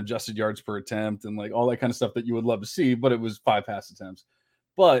something adjusted yards per attempt and all that kind of stuff that you would love to see, but it was 5 pass attempts.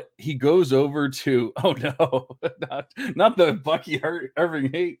 But he goes over to, oh no, not the Bucky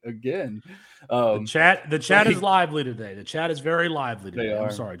Irving hate again. The chat is lively today. The chat is very lively today.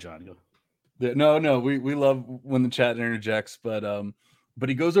 I'm sorry, John. Go. No, we love when the chat interjects, but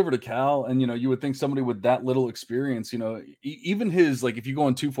he goes over to Cal, and you would think somebody with that little experience, even his if you go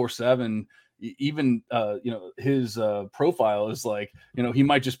on 247, even his profile is he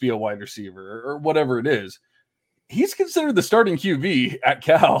might just be a wide receiver or whatever it is. He's considered the starting QB at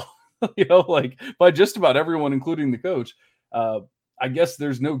Cal, by just about everyone, including the coach. I guess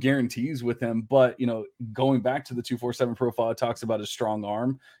there's no guarantees with him, but going back to the 247 profile, it talks about his strong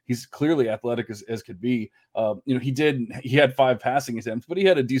arm. He's clearly athletic as could be. He had 5 passing attempts, but he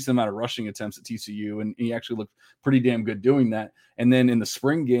had a decent amount of rushing attempts at TCU, and he actually looked pretty damn good doing that. And then in the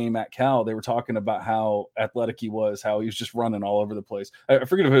spring game at Cal, they were talking about how athletic he was, how he was just running all over the place. I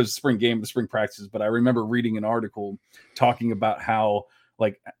forget if it was spring game, the spring practices, but I remember reading an article talking about how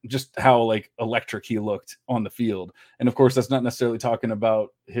electric he looked on the field. And of course, that's not necessarily talking about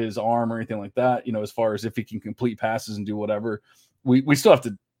his arm or anything like that, as far as if he can complete passes and do whatever. We still have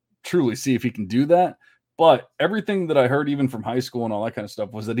to truly see if he can do that. But everything that I heard, even from high school and all that kind of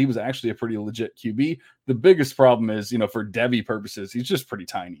stuff, was that he was actually a pretty legit QB. The biggest problem is, for Devy purposes, he's just pretty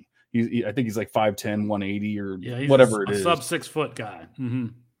tiny. I think he's 5'10", 180 or whatever it is. Sub 6 foot guy. Mm-hmm.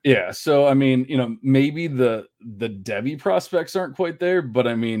 Yeah, so I mean, maybe the Devy prospects aren't quite there, but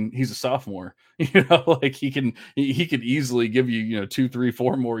I mean, he's a sophomore. Like he could easily give you, 2, 3,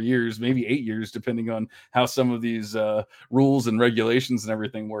 4 more years, maybe 8 years, depending on how some of these rules and regulations and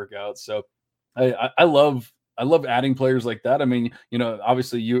everything work out. So I love adding players like that. I mean,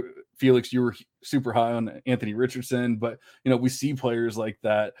 obviously Felix, you were super high on Anthony Richardson, but we see players like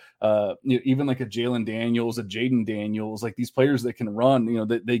that, even like a Jalen Daniels, a Jaden Daniels, like these players that can run,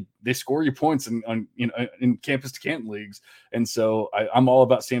 they score you points in campus to camp leagues. And so I'm all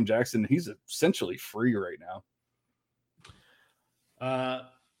about Sam Jackson. He's essentially free right now.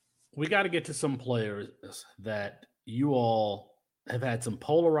 We got to get to some players that you all have had some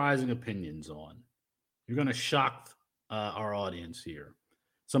polarizing opinions on. You're going to shock our audience here.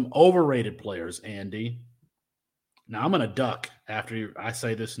 Some overrated players, Andy. Now, I'm going to duck after I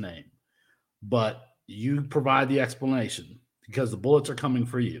say this name, but you provide the explanation because the bullets are coming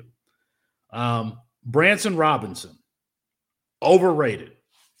for you. Branson Robinson, overrated.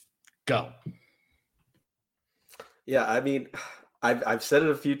 Go. Yeah, I mean, I've said it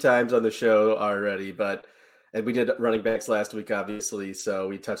a few times on the show already, and we did running backs last week, obviously, so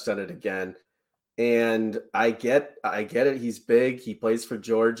we touched on it again. And I get it. He's big. He plays for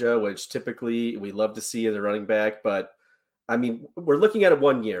Georgia, which typically we love to see as a running back. But I mean, we're looking at a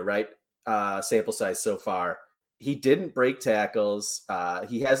 1 year, right? Sample size so far. He didn't break tackles.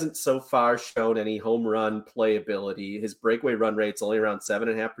 He hasn't so far shown any home run playability. His breakaway run rate's only around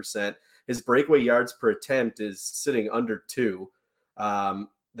 7.5%. His breakaway yards per attempt is sitting under 2.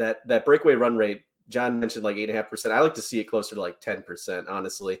 That breakaway run rate, John mentioned like 8.5%. I like to see it closer to like 10%,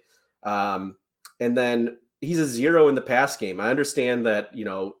 honestly. And then he's a 0 in the pass game. I understand that,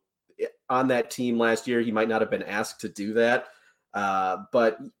 on that team last year, he might not have been asked to do that.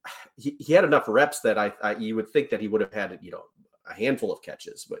 But he had enough reps that you would think that he would have had, a handful of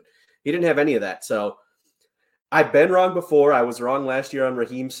catches, but he didn't have any of that. So I've been wrong before. I was wrong last year on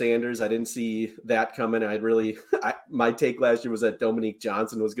Raheem Sanders. I didn't see that coming. My take last year was that Dominique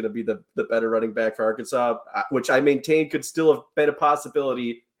Johnson was going to be the better running back for Arkansas, which I maintain could still have been a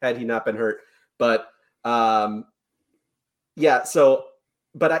possibility had he not been hurt. But yeah. So,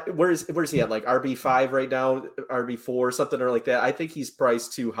 but where's he at? Like RB5 right now, RB4, something or like that. I think he's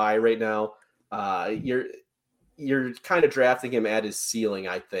priced too high right now. You're kind of drafting him at his ceiling.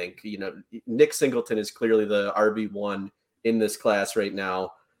 I think, Nick Singleton is clearly the RB1 in this class right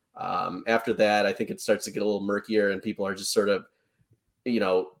now. After that, I think it starts to get a little murkier and people are just sort of,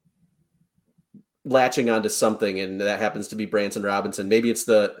 latching onto something, and that happens to be Branson Robinson. Maybe it's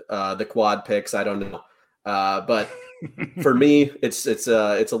the quad picks. I don't know. But for me, it's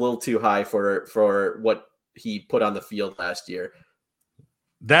a little too high for what he put on the field last year.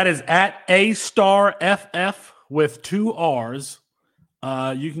 That is at A*FF with 2 R's.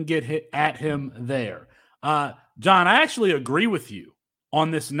 You can get at him there. John, I actually agree with you on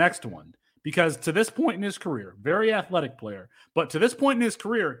this next one. Because to this point in his career, very athletic player, but to this point in his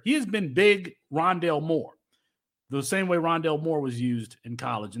career, he has been big Rondale Moore, the same way Rondale Moore was used in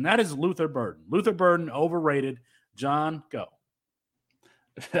college, and that is Luther Burden. Luther Burden, overrated. John, go.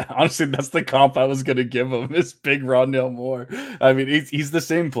 Honestly, that's the comp I was going to give him, is big Rondale Moore. I mean, he's the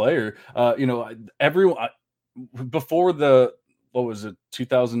same player. Everyone before what was it,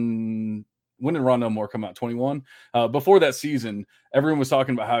 2000? When did Rondale Moore come out? 21. Before that season, everyone was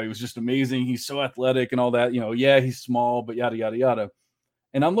talking about how he was just amazing. He's so athletic and all that. Yeah, he's small, but yada yada yada.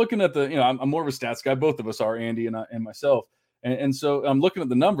 And I'm looking at I'm more of a stats guy. Both of us are, Andy and myself. And so I'm looking at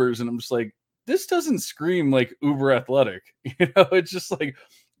the numbers, and I'm just like, this doesn't scream like uber athletic. It's just like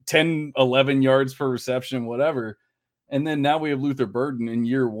 10, 11 yards per reception, whatever. And then now we have Luther Burden in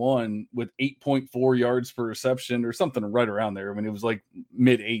year 1 with 8.4 yards per reception or something right around there. I mean, it was like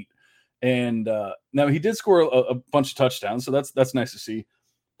mid 8. And now he did score a bunch of touchdowns, so that's nice to see.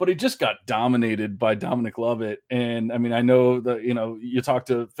 But he just got dominated by Dominic Lovett. And I mean, I know that you talk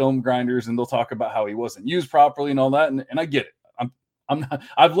to film grinders, and they'll talk about how he wasn't used properly and all that. And I get it.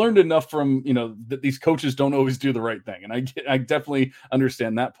 I've learned enough from that these coaches don't always do the right thing, and I definitely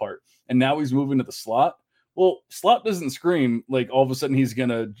understand that part. And now he's moving to the slot. Well, slot doesn't scream like all of a sudden he's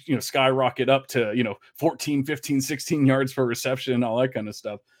gonna skyrocket up to 14, 15, 16 yards per reception and all that kind of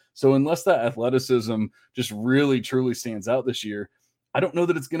stuff. So unless that athleticism just really, truly stands out this year, I don't know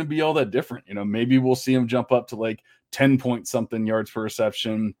that it's going to be all that different. Maybe we'll see him jump up to like 10 point something yards per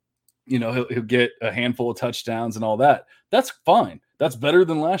reception. He'll get a handful of touchdowns and all that. That's fine. That's better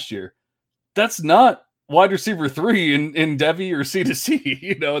than last year. That's not wide receiver 3 in Devy or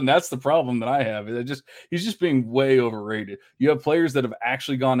C2C, and that's the problem that I have. He's just being way overrated. You have players that have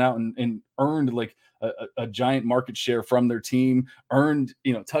actually gone out and earned like a giant market share from their team, earned,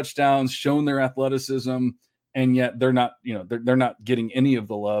 touchdowns, shown their athleticism, and yet they're not, they're not getting any of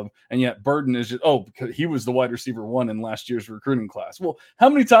the love. And yet Burden is just, because he was the wide receiver 1 in last year's recruiting class. Well, how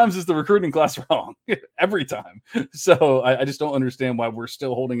many times is the recruiting class wrong? Every time. So I just don't understand why we're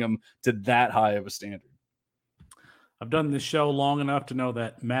still holding him to that high of a standard. I've done this show long enough to know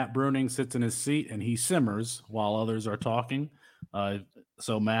that Matt Bruning sits in his seat and he simmers while others are talking.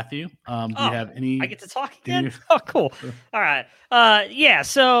 So Matthew, do you have any? I get to talk again? Oh, cool. All right. Yeah,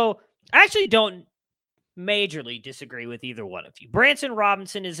 so I actually don't majorly disagree with either one of you. Branson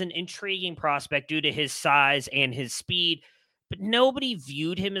Robinson is an intriguing prospect due to his size and his speed, but nobody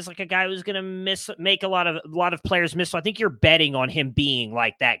viewed him as like a guy who's going to make a lot of players miss. So I think you're betting on him being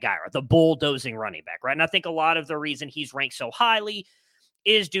like that guy, or the bulldozing running back, right? And I think a lot of the reason he's ranked so highly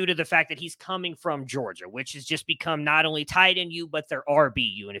is due to the fact that he's coming from Georgia, which has just become not only tight end U, but their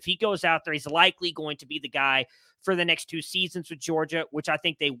RBU. And if he goes out there, he's likely going to be the guy for the next 2 seasons with Georgia, which I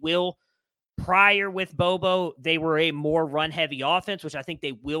think they will. Prior with Bobo, they were a more run-heavy offense, which I think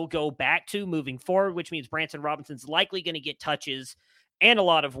they will go back to moving forward, which means Branson Robinson's likely going to get touches and a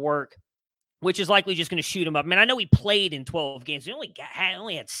lot of work, which is likely just going to shoot him up. I mean, I know he played in 12 games. He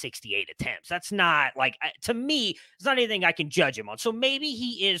only had 68 attempts. That's not, to me, it's not anything I can judge him on. So maybe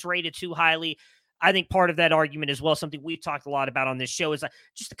he is rated too highly. I think part of that argument as well, something we've talked a lot about on this show, is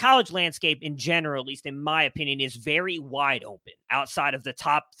just the college landscape in general, at least in my opinion, is very wide open outside of the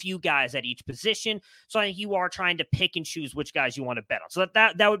top few guys at each position. So I think you are trying to pick and choose which guys you want to bet on. So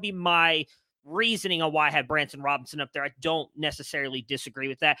that would be my reasoning on why I had Branson Robinson up there. I don't necessarily disagree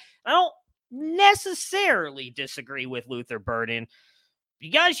with that. I don't necessarily disagree with Luther Burden. You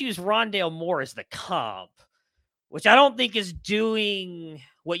guys use Rondale Moore as the comp, which I don't think is doing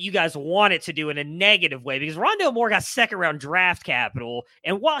what you guys want it to do in a negative way, because Rondale Moore got second-round draft capital,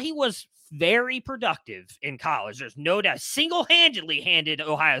 and while he was very productive in college, there's no doubt, single-handedly handed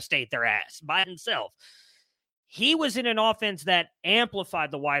Ohio State their ass by himself. He was in an offense that amplified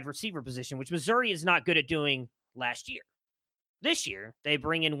the wide receiver position, which Missouri is not good at doing last year. This year, they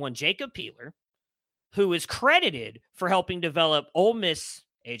bring in one Jacob Peeler, who is credited for helping develop Ole Miss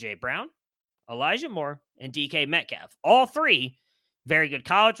A.J. Brown, Elijah Moore, and DK Metcalf. All 3 very good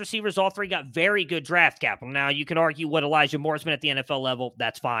college receivers. All 3 got very good draft capital. Now, you can argue what Elijah Moore's been at the NFL level.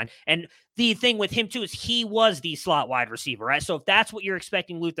 That's fine. And the thing with him, too, is he was the slot wide receiver, right? So if that's what you're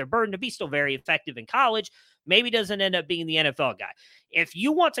expecting Luther Burden to be, still very effective in college, maybe doesn't end up being the NFL guy. If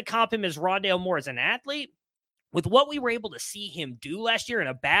you want to comp him as Rondale Moore as an athlete, with what we were able to see him do last year in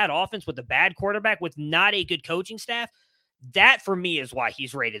a bad offense with a bad quarterback with not a good coaching staff, that for me is why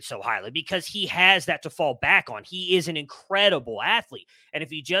he's rated so highly, because he has that to fall back on. He is an incredible athlete. And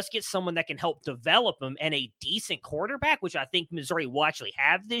if you just get someone that can help develop him and a decent quarterback, which I think Missouri will actually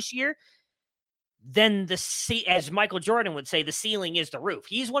have this year, then as Michael Jordan would say, the ceiling is the roof.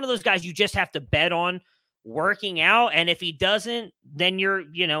 He's one of those guys you just have to bet on working out. And if he doesn't, then you're,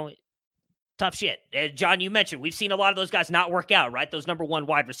 tough shit. John, you mentioned we've seen a lot of those guys not work out, right? Those number 1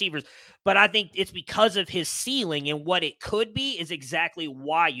 wide receivers. But I think it's because of his ceiling and what it could be is exactly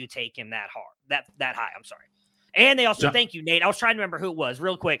why you take him that high. I'm sorry. And they also, thank you, Nate. I was trying to remember who it was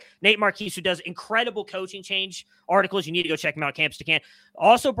real quick. Nate Marquise, who does incredible coaching change articles. You need to go check him out, Campus to Can.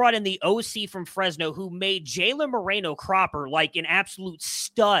 Also brought in the OC from Fresno, who made Jalen Moreno Cropper like an absolute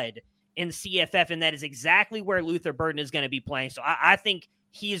stud in CFF. And that is exactly where Luther Burden is going to be playing. So I think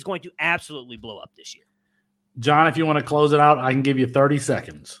he is going to absolutely blow up this year. John, if you want to close it out, I can give you 30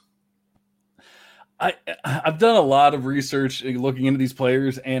 seconds. I've done a lot of research looking into these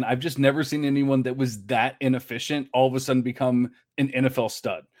players, and I've just never seen anyone that was that inefficient all of a sudden become an NFL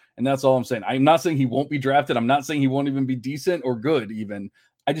stud. And that's all I'm saying. I'm not saying he won't be drafted. I'm not saying he won't even be decent or good even.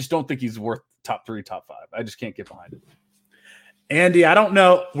 I just don't think he's worth top 3, top 5. I just can't get behind it. Andy, I don't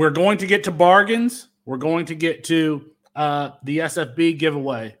know. We're going to get to bargains. We're going to get to the SFB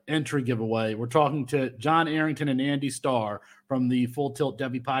giveaway, entry giveaway. We're talking to John Arrington and Andy Starr from the Full Tilt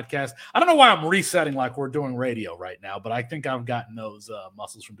Devy podcast. I don't know why I'm resetting like we're doing radio right now, but I think I've gotten those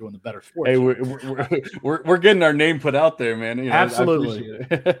muscles from doing the better sports. Hey, we're getting our name put out there, man. Absolutely.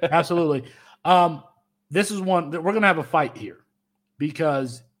 Absolutely. This is one that we're going to have a fight here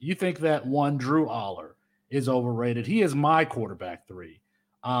because you think that one Drew Aller is overrated. He is my quarterback 3.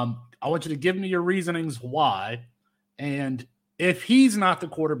 I want you to give me your reasonings why. And if he's not the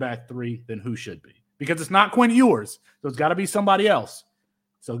quarterback 3, then who should be? Because it's not Quinn Ewers, so it's got to be somebody else.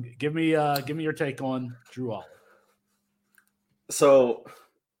 So give me your take on Drew Aller. So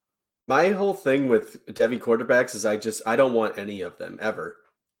My whole thing with Devy quarterbacks is I don't want any of them ever,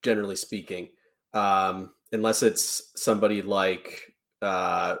 generally speaking, unless it's somebody like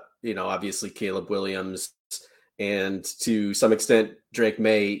obviously Caleb Williams and to some extent Drake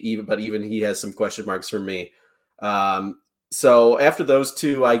May. Even he has some question marks for me. So after those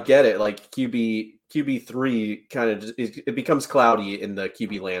two, I get it. Like QB3 kind of it becomes cloudy in the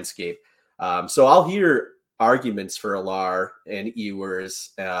QB landscape. So I'll hear arguments for Alar and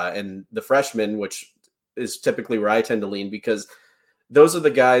Ewers and the freshmen, which is typically where I tend to lean because those are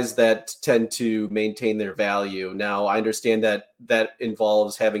the guys that tend to maintain their value. Now, I understand that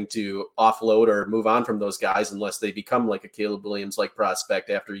involves having to offload or move on from those guys unless they become like a Caleb Williams like prospect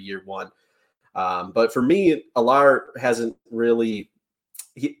after year one. But for me, Alar hasn't really.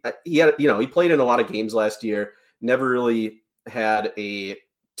 He had he played in a lot of games last year. Never really had a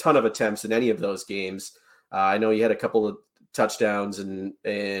ton of attempts in any of those games. I know he had a couple of touchdowns and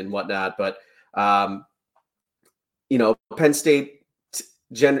whatnot, but Penn State.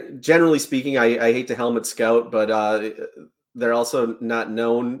 Generally speaking, I hate to helmet scout, but they're also not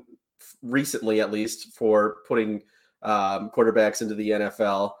known recently, at least, for putting quarterbacks into the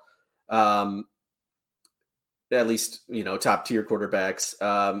NFL. At least, top tier quarterbacks.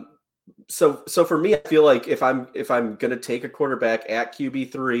 So for me, I feel like if I'm going to take a quarterback at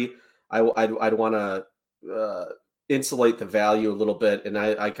QB3, I'd want to insulate the value a little bit, and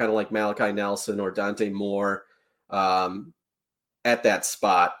I kind of like Malachi Nelson or Dante Moore. At that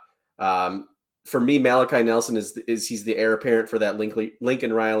spot. For me, Malachi Nelson is he's the heir apparent for that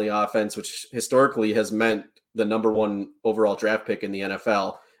Lincoln Riley offense, which historically has meant the number one overall draft pick in the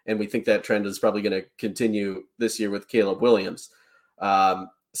NFL. And we think that trend is probably going to continue this year with Caleb Williams.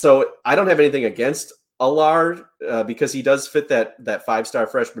 So I don't have anything against Allard because he does fit that five-star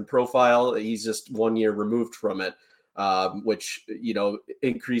freshman profile. He's just 1 year removed from it, which,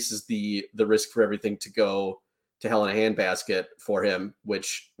 increases the risk for everything to go to hell in a handbasket for him,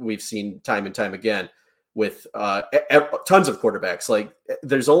 which we've seen time and time again with tons of quarterbacks. Like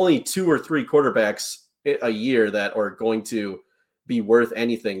there's only 2 or 3 quarterbacks a year that are going to be worth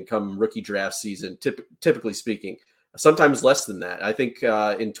anything come rookie draft season, typically speaking. Sometimes less than that. I think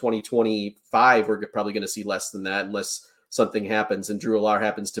in 2025, we're probably going to see less than that unless something happens and Drew Alar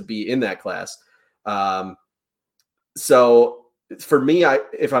happens to be in that class. So for me,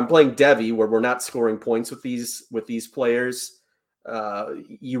 if I'm playing Devy, where we're not scoring points with these players,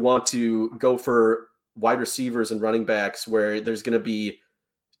 you want to go for wide receivers and running backs where there's going to be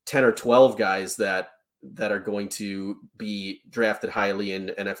 10 or 12 guys that are going to be drafted highly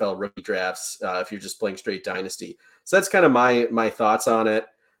in NFL rookie drafts if you're just playing straight dynasty. So that's kind of my thoughts on it.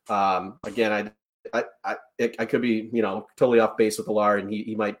 Again, I could be totally off base with Alar, and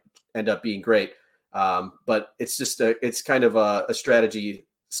he might end up being great. But it's just it's kind of a strategy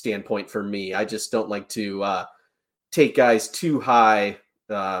standpoint for me. I just don't like to take guys too high.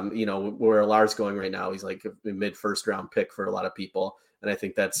 Where Alar's going right now, he's like a mid first round pick for a lot of people, and I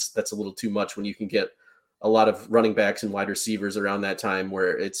think that's a little too much when you can get a lot of running backs and wide receivers around that time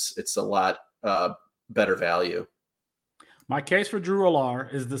where it's a lot better value. My case for Drew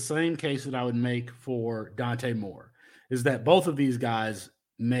Alar is the same case that I would make for Dante Moore, is that both of these guys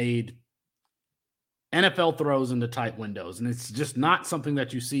made NFL throws into tight windows, and it's just not something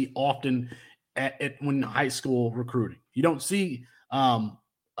that you see often when high school recruiting. You don't see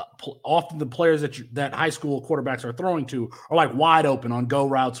often the players that high school quarterbacks are throwing to are like wide open on go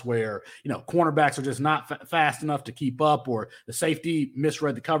routes where cornerbacks are just not fast enough to keep up, or the safety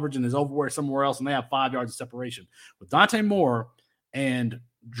misread the coverage and is over somewhere else, and they have 5 yards of separation. With Dante Moore and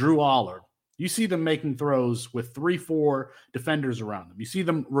Drew Alar, you see them making throws with 3-4 defenders around them. You see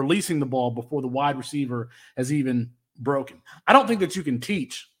them releasing the ball before the wide receiver has even broken. I don't think that you can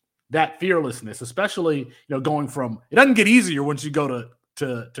teach that fearlessness, especially going from – it doesn't get easier once you go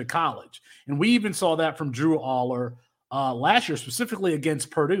to college. And we even saw that from Drew Alar last year, specifically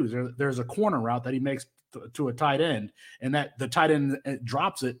against Purdue. There's a corner route that he makes to a tight end, and that the tight end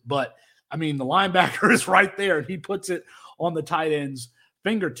drops it. But, I mean, the linebacker is right there, and he puts it on the tight end's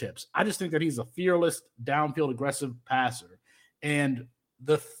fingertips. I just think that he's a fearless, downfield, aggressive passer. And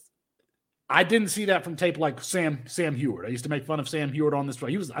I didn't see that from tape like Sam Heward. I used to make fun of Sam Heward on this show.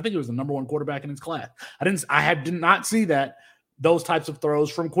 I think he was the number 1 quarterback in his class. I did not see those types of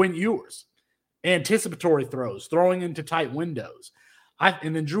throws from Quinn Ewers. Anticipatory throws, throwing into tight windows.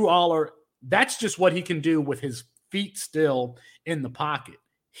 And then Drew Alar, that's just what he can do with his feet still in the pocket.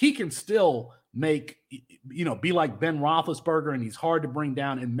 He can still be like Ben Roethlisberger, and he's hard to bring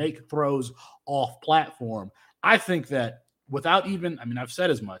down and make throws off platform. I think that without even, I mean, I've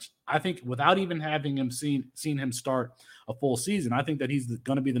said as much. I think without even having him seen him start a full season, I think that he's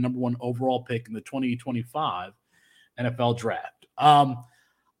going to be the number 1 overall pick in the 2025 NFL draft.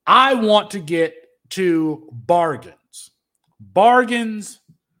 I want to get to bargains.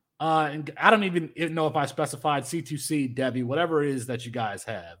 And I don't even know if I specified C2C, Devy, whatever it is that you guys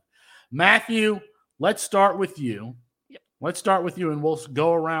have. Matthew, let's start with you. Let's start with you, and we'll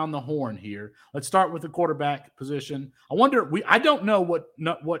go around the horn here. Let's start with the quarterback position. I don't know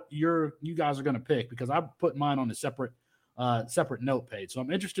what you guys are going to pick because I put mine on a separate note page. So I'm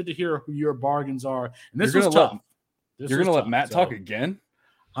interested to hear who your bargains are. And this was tough. You're going to let Matt talk again?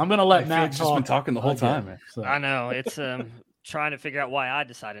 I'm going to let Matt talk. Just been talking the whole time. Man. So. I know it's trying to figure out why I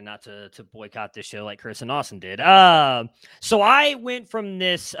decided not to boycott this show like Chris and Austin did. So I went from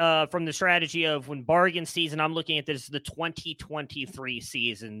the strategy of when bargain season, I'm looking at this the 2023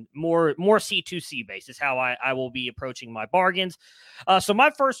 season, more C2C basis, how I will be approaching my bargains. So my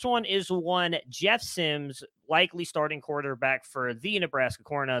first one is one Jeff Sims, likely starting quarterback for the Nebraska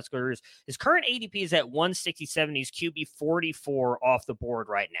Cornhuskers. His current ADP is at 167. He's QB 44 off the board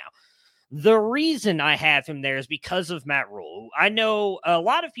right now. The reason I have him there is because of Matt Rule. I know a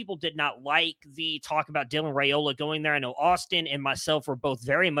lot of people did not like the talk about Dylan Raiola going there. I know Austin and myself were both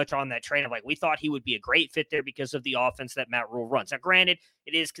very much on that train of we thought he would be a great fit there because of the offense that Matt Rule runs. Now, granted,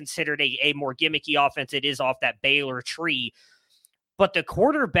 it is considered a more gimmicky offense. It is off that Baylor tree. But the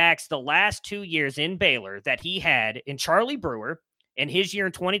quarterbacks the last 2 years in Baylor that he had in Charlie Brewer, and his year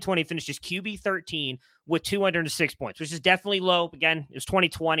in 2020 finished as QB 13 with 206 points, which is definitely low. Again, it was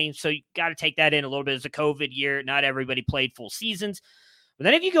 2020, so you got to take that in a little bit as a COVID year. Not everybody played full seasons. But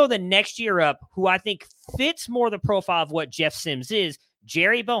then if you go the next year up, who I think fits more the profile of what Jeff Sims is,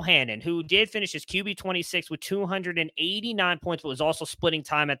 Jerry Bohannon, who did finish as QB 26 with 289 points, but was also splitting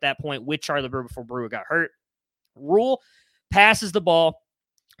time at that point with Charlie Brewer before Brewer got hurt. Rule passes the ball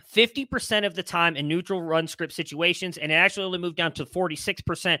 50% of the time in neutral run script situations, and it actually only moved down to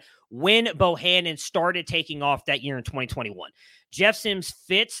 46% when Bohannon started taking off that year in 2021. Jeff Sims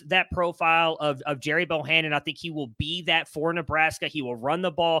fits that profile of Jerry Bohannon. I think he will be that for Nebraska. He will run the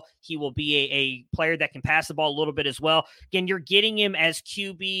ball. He will be a player that can pass the ball a little bit as well. Again, you're getting him as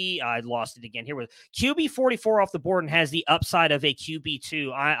QB. I lost it again. Here with QB 44 off the board and has the upside of a QB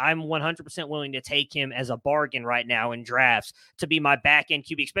 2. I'm 100% willing to take him as a bargain right now in drafts to be my back end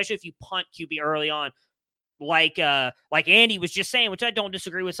QB, especially if you punt QB early on. Like Andy was just saying, which I don't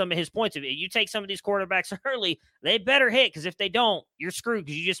disagree with some of his points of it. You take some of these quarterbacks early, they better hit, because if they don't, you're screwed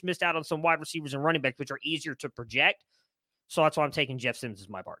because you just missed out on some wide receivers and running backs, which are easier to project. So that's why I'm taking Jeff Sims as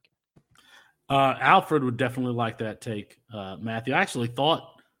my bargain. Alfred would definitely like that take, Matthew. I actually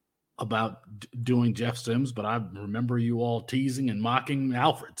thought about doing Jeff Sims, but I remember you all teasing and mocking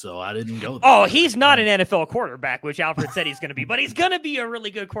Alfred, so I didn't go there. Oh, he's not an NFL quarterback, which Alfred said he's going to be, but he's going to be a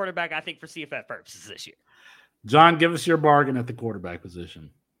really good quarterback, I think, for CFF purposes this year. John, give us your bargain at the quarterback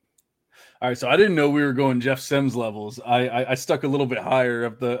position. All right, so I didn't know we were going Jeff Sims levels. I stuck a little bit higher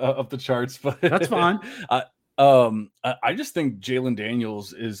up the charts, but that's fine. I just think Jalen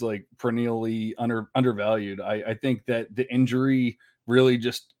Daniels is like perennially undervalued. I think that the injury really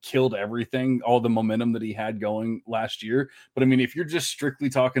just killed everything, all the momentum that he had going last year. But I mean, if you're just strictly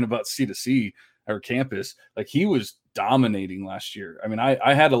talking about C2C or campus, like he was dominating last year. I mean,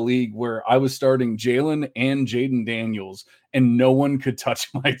 I had a league where I was starting Jalen and Jaden Daniels and no one could touch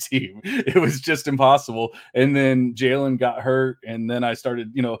my team. It was just impossible. And then Jalen got hurt. And then I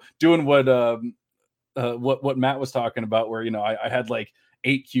started, doing what Matt was talking about, where, I had like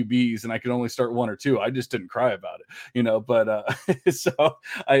 8 QBs and I could only start 1 or 2. I just didn't cry about it, but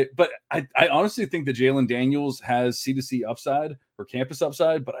I honestly think that Jalen Daniels has C2C upside or campus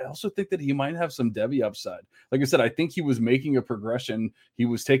upside, but I also think that he might have some Devy upside. Like I said, I think he was making a progression. He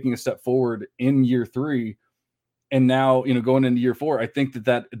was taking a step forward in year 3. And now, going into year 4, I think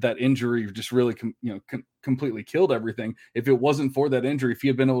that injury just really, completely killed everything. If it wasn't for that injury, if he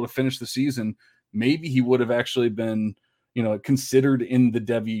had been able to finish the season, maybe he would have actually been, considered in the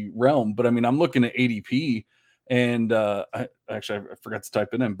Devy realm. But I mean, I'm looking at ADP, and I forgot to type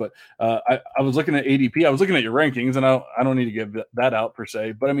it in, but I was looking at ADP. I was looking at your rankings, and I don't need to give that out per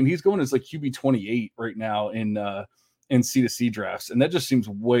se, but I mean, he's going as like QB 28 right now in C2C drafts, and that just seems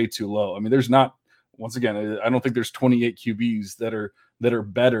way too low. I mean, there's not. Once again, I don't think there's 28 QBs that are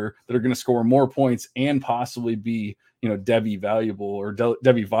better, that are going to score more points and possibly be, Devy valuable or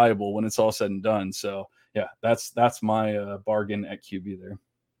Devy viable when it's all said and done. So yeah, that's my bargain at QB there.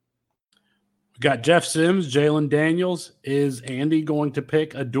 We got Jeff Sims, Jalen Daniels. Is Andy going to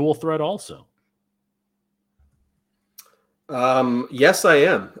pick a dual threat also? Yes, I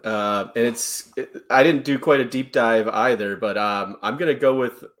am. And I didn't do quite a deep dive either, but I'm going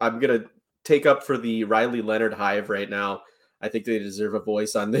to take up for the Riley Leonard hive right now. I think they deserve a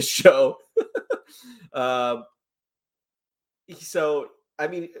voice on this show. So, I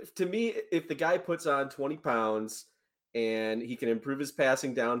mean, to me, if the guy puts on 20 pounds and he can improve his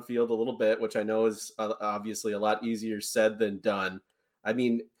passing downfield a little bit, which I know is obviously a lot easier said than done. I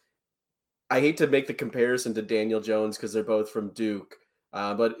mean, I hate to make the comparison to Daniel Jones because they're both from Duke.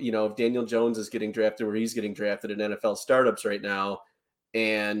 But, if Daniel Jones is getting drafted where he's getting drafted in NFL startups right now,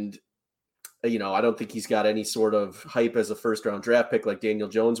 and, I don't think he's got any sort of hype as a first-round draft pick like Daniel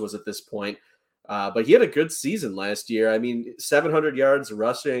Jones was at this point. But he had a good season last year. I mean, 700 yards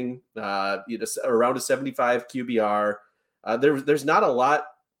rushing, around a 75 QBR. There's not a lot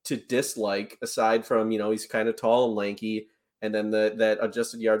to dislike aside from, he's kind of tall and lanky. And then that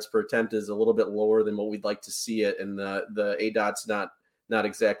adjusted yards per attempt is a little bit lower than what we'd like to see it. And the ADOT's not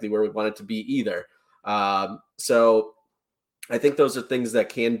exactly where we want it to be either. So I think those are things that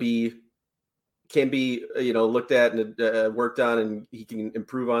can be looked at and worked on, and he can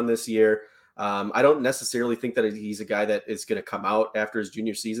improve on this year. I don't necessarily think that he's a guy that is going to come out after his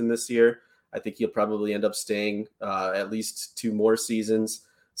junior season this year. I think he'll probably end up staying at least 2 more seasons.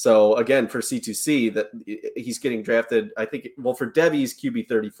 So again, for C2C, that he's getting drafted, I think, for Devy's QB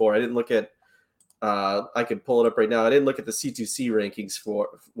 34. I didn't look at, I can pull it up right now. I didn't look at the C2C rankings for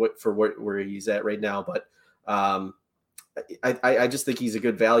where he's at right now, but I just think he's a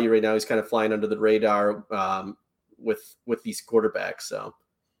good value right now. He's kind of flying under the radar with these quarterbacks. So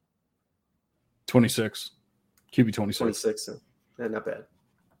 26, QB 26. 26, not bad.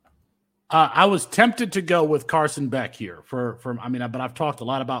 I was tempted to go with Carson Beck here but I've talked a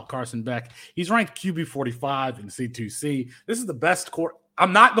lot about Carson Beck. He's ranked QB 45 in C2C. This is the best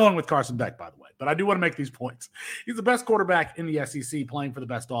I'm not going with Carson Beck, by the way, but I do want to make these points. He's the best quarterback in the SEC playing for the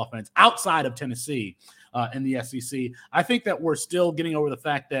best offense outside of Tennessee in the SEC. I think that we're still getting over the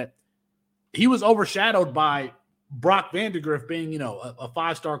fact that he was overshadowed by Brock Vandegrift being, a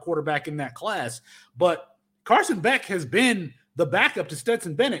 5-star quarterback in that class. But Carson Beck has been the backup to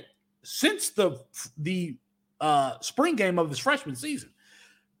Stetson Bennett since the spring game of his freshman season.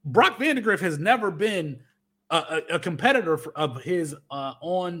 Brock Vandegrift has never been a competitor of his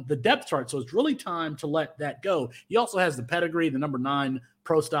on the depth chart, so it's really time to let that go. He also has the pedigree, the number 9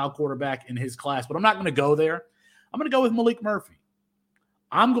 pro-style quarterback in his class, but I'm not going to go there. I'm going to go with Malik Murphy.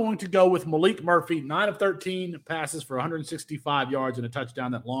 9 of 13 passes for 165 yards and a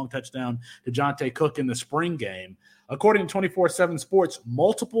touchdown, that long touchdown to Jonte Cook in the spring game. According to 24/7 Sports,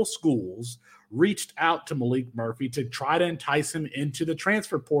 multiple schools reached out to Malik Murphy to try to entice him into the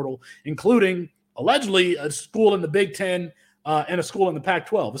transfer portal, including allegedly a school in the Big Ten and a school in the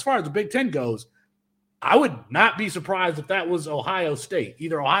Pac-12. As far as the Big Ten goes, I would not be surprised if that was Ohio State,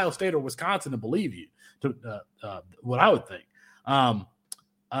 either Ohio State or Wisconsin, to believe you, what I would think.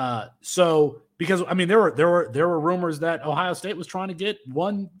 Because there were rumors that Ohio State was trying to get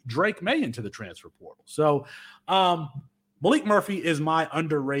one Drake May into the transfer portal. So Malik Murphy is my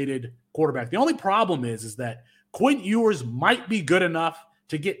underrated quarterback. The only problem is that Quinn Ewers might be good enough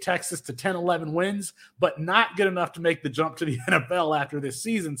to get Texas to 10, 11 wins, but not good enough to make the jump to the NFL after this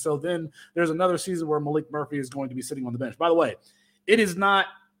season. So then there's another season where Malik Murphy is going to be sitting on the bench. By the way, it's not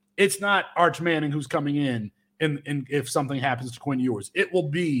Arch Manning who's coming in. And if something happens to Quinn Ewers, it will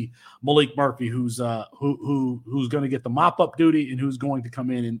be Malik Murphy who's going to get the mop-up duty and who's going to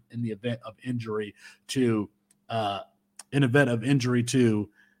come in the event of injury to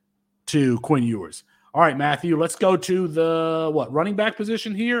Quinn Ewers. All right, Matthew, let's go to the running back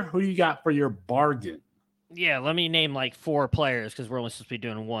position here. Who you got for your bargain? Yeah, let me name like 4 players because we're only supposed to be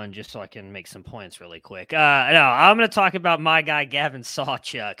doing 1 just so I can make some points really quick. No, I'm going to talk about my guy Gavin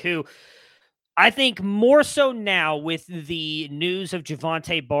Sawchuk, who I think more so now with the news of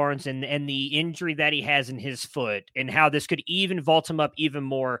Javonte Barnes and the injury that he has in his foot and how this could even vault him up even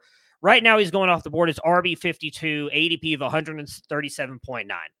more. Right now, he's going off the board as RB52, ADP of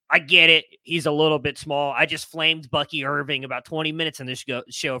 137.9. I get it. He's a little bit small. I just flamed Bucky Irving about 20 minutes in this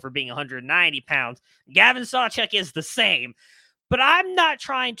show for being 190 pounds. Gavin Sawchuk is the same. But I'm not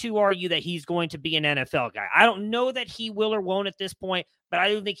trying to argue that he's going to be an NFL guy. I don't know that he will or won't at this point, but I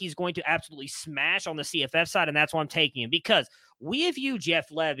do think he's going to absolutely smash on the CFF side, and that's why I'm taking him, because we view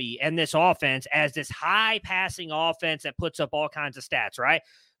Jeff Levy and this offense as this high-passing offense that puts up all kinds of stats, right?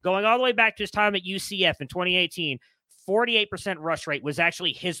 Going all the way back to his time at UCF in 2018, 48% rush rate was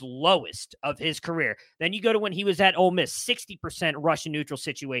actually his lowest of his career. Then you go to when he was at Ole Miss, 60% rush in neutral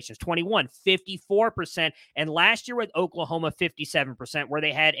situations, 21, 54%, and last year with Oklahoma, 57%, where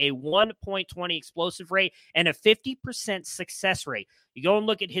they had a 1.20 explosive rate and a 50% success rate. You go and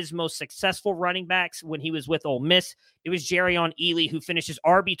look at his most successful running backs when he was with Ole Miss. It was Jerrion Ely, who finishes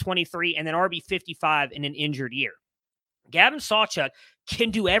RB23 and then RB55 in an injured year. Gavin Sawchuk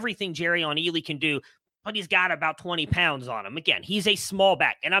can do everything Jerrion Ely can do, but he's got about 20 pounds on him. Again, he's a small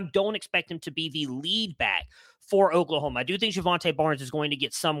back, and I don't expect him to be the lead back for Oklahoma. I do think Javonte Barnes is going to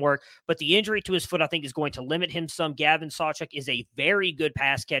get some work, but the injury to his foot, I think, is going to limit him some. Gavin Sawchuk is a very good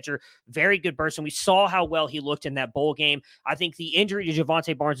pass catcher, very good burst, and we saw how well he looked in that bowl game. I think the injury to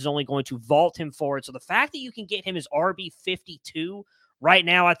Javonte Barnes is only going to vault him forward. So the fact that you can get him as RB52 right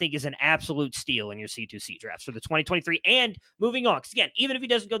now, I think, is an absolute steal in your C2C drafts for the 2023. And moving on, because again, even if he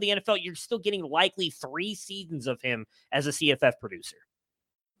doesn't go to the NFL, you're still getting likely 3 seasons of him as a CFF producer.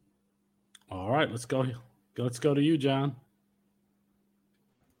 All right, let's go. Let's go to you, John.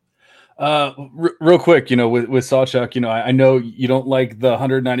 Real quick, with Sawchuk, I know you don't like the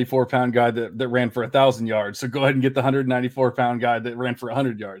 194-pound guy that ran for 1,000 yards. So go ahead and get the 194-pound guy that ran for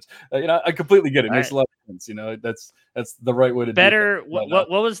 100 yards. I completely get it. It makes a lot of sense. That's the right way to better. do it. What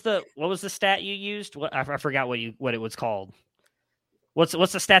was the stat you used? I forgot what it was called. What's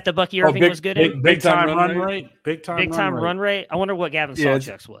the stat that Bucky Irving was good in? Big time run rate. Big time run rate. I wonder what Gavin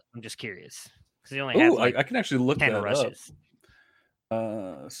Sawchuk's was. I'm just curious because he only had I can actually look 10 that rushes. Up.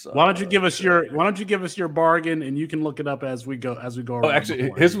 Why don't you give us your bargain, and you can look it up as we go. Oh,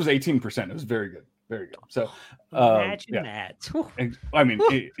 actually, his was 18%. It was very good, very good. So imagine that. I mean,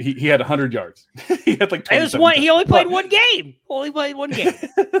 he had 100 yards. He had like 27. He only played one game.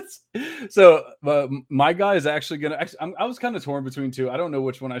 So my guy is actually gonna. I was kind of torn between two. I don't know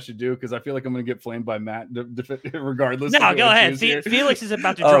which one I should do because I feel like I'm gonna get flamed by Matt regardless. No, go ahead. Felix is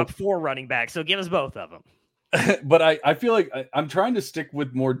about to drop 4 running backs, so give us both of them. But I feel like I'm trying to stick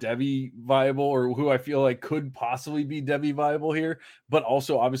with more Devy viable, or who I feel like could possibly be Devy viable here, but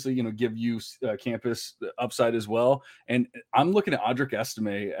also obviously, give you campus upside as well. And I'm looking at Audric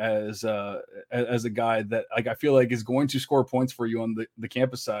Estime as a guy that I feel like is going to score points for you on the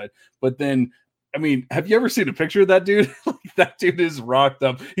campus side. But then, I mean, have you ever seen a picture of that dude? That dude is rocked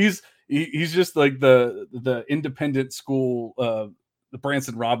up. He's just like the independent school, the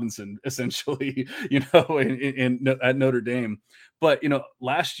Branson Robinson, essentially, at Notre Dame. But,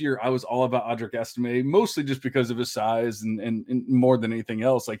 last year I was all about Audric Estime, mostly just because of his size and more than anything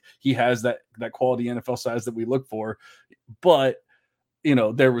else. Like, he has that quality NFL size that we look for. But,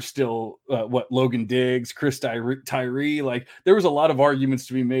 there was still Logan Diggs, Chris Tyree. Like, there was a lot of arguments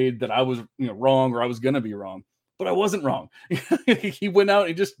to be made that I was wrong, or I was going to be wrong. But I wasn't wrong. He went out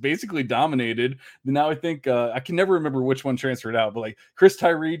and just basically dominated. Now I think I can never remember which one transferred out, but like Chris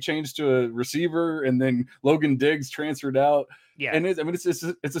Tyree changed to a receiver, and then Logan Diggs transferred out. Yeah, and it's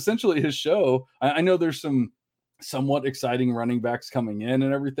essentially his show. I know there's some somewhat exciting running backs coming in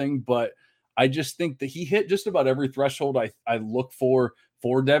and everything, but I just think that he hit just about every threshold I look for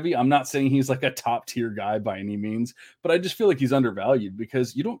Devy. I'm not saying he's like a top tier guy by any means, but I just feel like he's undervalued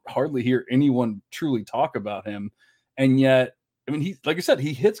because you don't hardly hear anyone truly talk about him. And yet, I mean, like I said,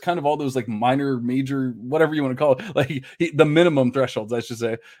 he hits kind of all those like minor, major, whatever you want to call it, like the minimum thresholds, I should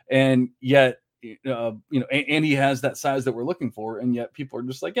say. And yet, and he has that size that we're looking for. And yet people are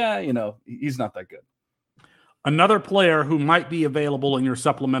just like, he's not that good. Another player who might be available in your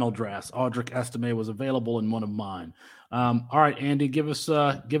supplemental drafts, Audric Estime, was available in one of mine. All right, Andy, give us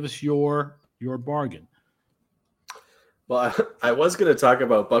your bargain. Well, I was going to talk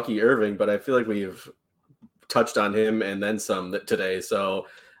about Bucky Irving, but I feel like we've touched on him and then some today. So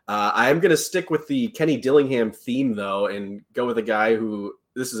I'm going to stick with the Kenny Dillingham theme, though, and go with a guy who,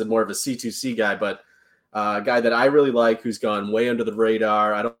 this is more of a C2C guy, but a guy that I really like, who's gone way under the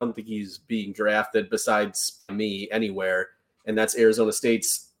radar. I don't think he's being drafted besides me anywhere, and that's Arizona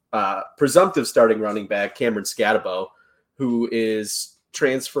State's presumptive starting running back, Cameron Scatabo, who is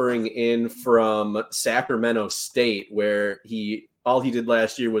transferring in from Sacramento State, where all he did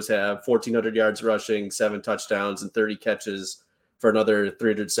last year was have 1,400 yards rushing, 7 touchdowns, and 30 catches for another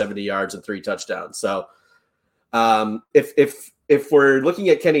 370 yards and 3 touchdowns. So if we're looking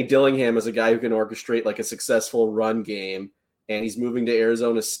at Kenny Dillingham as a guy who can orchestrate like a successful run game, and he's moving to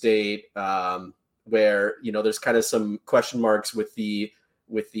Arizona State, where there's kind of some question marks with the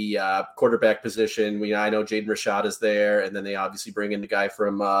quarterback position. I know Jaden Rashad is there, and then they obviously bring in the guy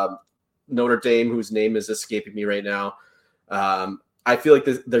from Notre Dame, whose name is escaping me right now. I feel like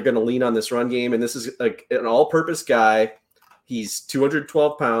they're going to lean on this run game, and this is an all-purpose guy. He's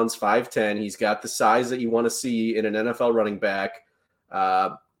 212 pounds, 5'10". He's got the size that you want to see in an NFL running back.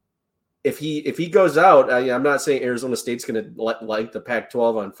 If he goes out, I'm not saying Arizona State's going to light the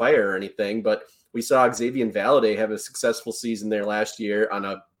Pac-12 on fire or anything, but we saw Xavier Valade have a successful season there last year on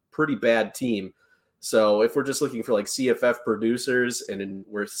a pretty bad team. So if we're just looking for like CFF producers, and then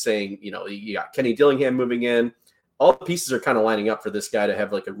we're saying, you got Kenny Dillingham moving in, all the pieces are kind of lining up for this guy to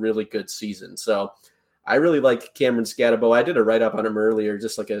have like a really good season. So I really like Cameron Scatabo. I did a write-up on him earlier,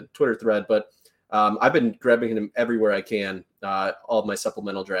 just like a Twitter thread, but I've been grabbing him everywhere I can, all of my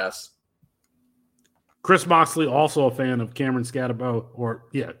supplemental drafts. Chris Moxley, also a fan of Cameron Scatabo,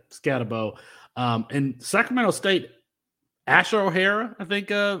 Scatabo. And Sacramento State, Asher O'Hara, I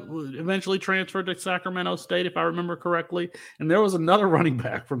think, eventually transferred to Sacramento State, if I remember correctly. And there was another running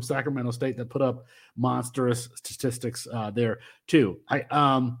back from Sacramento State that put up monstrous statistics there, too.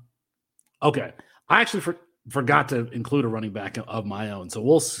 Okay. I actually forgot to include a running back of my own, so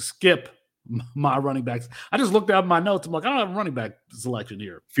we'll skip my running backs. I just looked at my notes. I'm like, I don't have a running back selection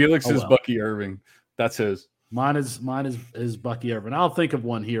here. Felix is Bucky Irving. That's his. Mine is Bucky Irving. I'll think of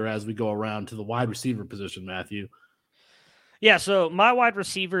one here as we go around to the wide receiver position, Matthew. Yeah, so my wide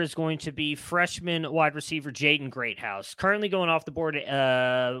receiver is going to be freshman wide receiver Jaden Greathouse. Currently going off the board,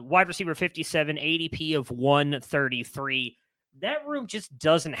 wide receiver 57, ADP of 133. That room just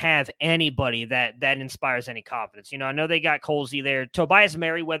doesn't have anybody that inspires any confidence. I know they got Colsey there. Tobias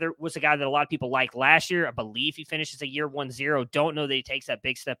Merriweather was a guy that a lot of people liked last year. I believe he finishes a year 1-0. Don't know that he takes that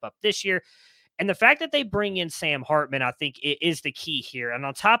big step up this year. And the fact that they bring in Sam Hartman, I think, is the key here. And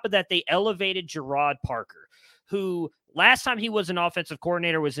on top of that, they elevated Gerard Parker, who last time he was an offensive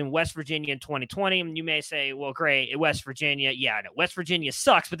coordinator was in West Virginia in 2020. And you may say, well, great, West Virginia. Yeah, I know West Virginia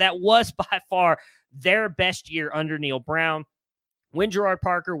sucks, but that was by far their best year under Neil Brown. When Gerard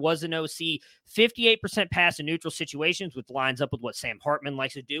Parker was an OC, 58% pass in neutral situations, which lines up with what Sam Hartman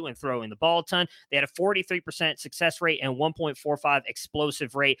likes to do and throwing the ball a ton. They had a 43% success rate and 1.45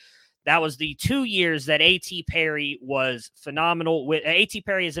 explosive rate. That was the 2 years that A.T. Perry was phenomenal. With A.T.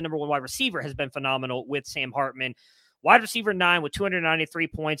 Perry as the number one wide receiver has been phenomenal with Sam Hartman. Wide receiver 9 with 293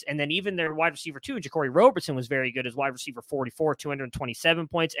 points. And then even their wide receiver 2, Ja'Cory Robertson, was very good as wide receiver 44, 227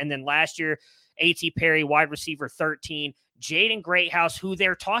 points. And then last year, A.T. Perry, wide receiver 13. Jaden Greathouse, who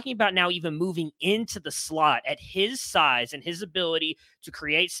they're talking about now even moving into the slot at his size and his ability to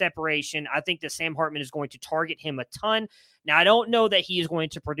create separation. I think that Sam Hartman is going to target him a ton. Now, I don't know that he is going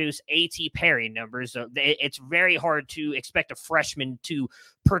to produce A.T. Perry numbers. It's very hard to expect a freshman to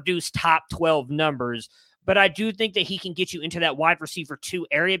produce top 12 numbers. But I do think that he can get you into that wide receiver 2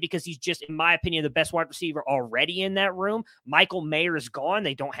 area because he's just, in my opinion, the best wide receiver already in that room. Michael Mayer is gone.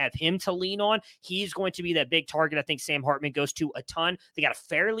 They don't have him to lean on. He's going to be that big target I think Sam Hartman goes to a ton. They got a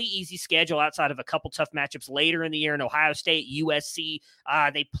fairly easy schedule outside of a couple tough matchups later in the year in Ohio State, USC.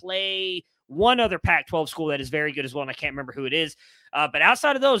 They play one other Pac-12 school that is very good as well, and I can't remember who it is. But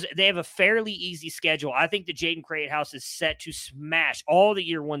outside of those, they have a fairly easy schedule. I think that Jaden Greathouse is set to smash all the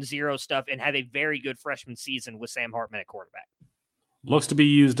year 1-0 stuff and have a very good freshman season with Sam Hartman at quarterback. Looks to be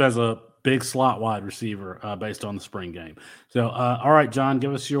used as a big slot wide receiver based on the spring game. So, all right, John,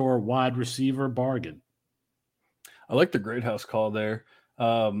 give us your wide receiver bargain. I like the Greathouse call there.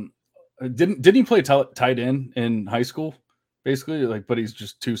 Didn't he play tight end in high school? Basically, but he's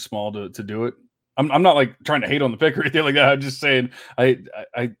just too small to do it. I'm not like trying to hate on the pick or anything like that. I'm just saying I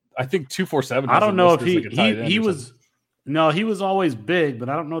think 247. I don't know if he was. No, he was always big, but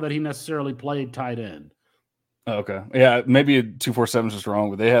I don't know that he necessarily played tight end. Oh, okay, yeah, maybe 247 is just wrong,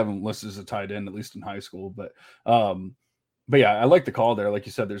 but they have him listed as a tight end at least in high school. But yeah, I like the call there. Like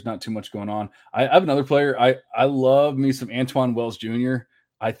you said, there's not too much going on. I have another player. I love me some Antoine Wells Jr.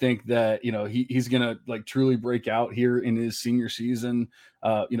 I think that, he's going to like truly break out here in his senior season.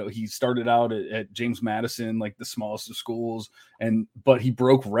 He started out at James Madison, like the smallest of schools, but he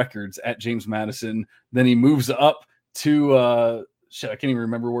broke records at James Madison. Then he moves up to, I can't even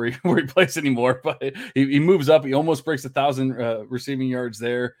remember where he plays anymore, but he moves up. He almost breaks 1,000 receiving yards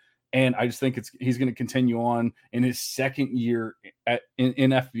there. And I just think he's going to continue on in his second year in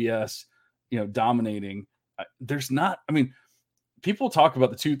FBS, dominating. People talk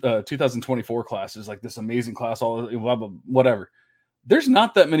about the 2024 classes, like this amazing class, all blah, blah, whatever. There's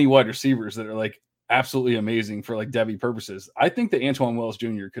not that many wide receivers that are like absolutely amazing for like Devy purposes. I think that Antoine Wells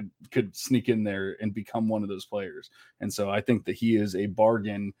Jr. could sneak in there and become one of those players. And so I think that he is a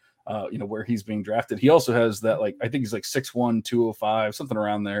bargain, where he's being drafted. He also has that, like, I think he's like 6'1", 205, something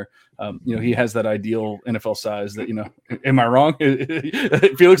around there. He has that ideal NFL size that, am I wrong?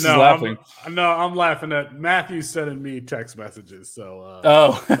 Felix is laughing. I'm laughing at Matthew sending me text messages. So,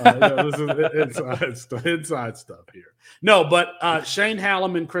 this is inside stuff here. No, but Shane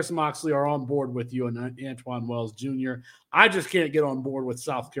Hallam and Chris Moxley are on board with you and Antoine Wells Jr. I just can't get on board with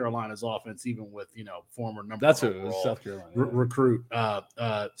South Carolina's offense, even with former number That's one who it was, overall South Carolina recruit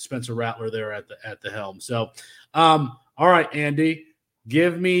Spencer Rattler there at the helm. So, all right, Andy,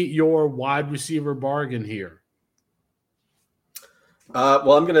 give me your wide receiver bargain here.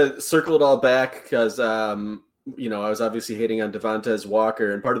 Well, I'm going to circle it all back because I was obviously hating on Devontae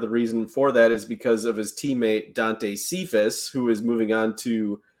Walker, and part of the reason for that is because of his teammate Dante Cephas, who is moving on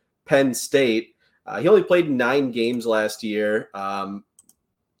to Penn State. He only played 9 games last year.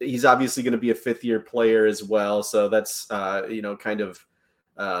 He's obviously going to be a fifth-year player as well, so that's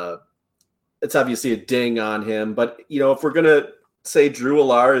it's obviously a ding on him. But if we're going to say Drew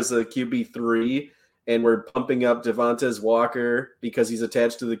Allar is a QB3 and we're pumping up Devontae Walker because he's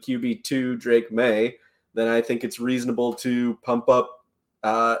attached to the QB2 Drake May, then I think it's reasonable to pump up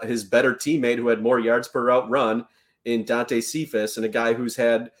his better teammate who had more yards per route run in Dante Cephas, and a guy who's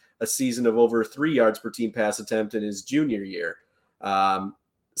had a season of over 3 yards per team pass attempt in his junior year.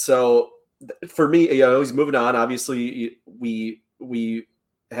 So for me, he's moving on. Obviously, we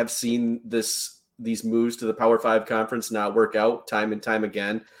have seen these moves to the Power 5 conference not work out time and time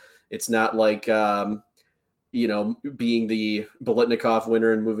again. It's not like being the Biletnikoff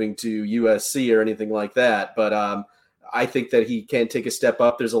winner and moving to USC or anything like that. But I think that he can take a step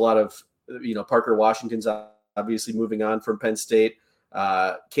up. There's a lot of Parker Washington's obviously moving on from Penn State.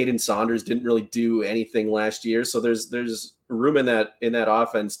 Caden Saunders didn't really do anything last year, so there's room in that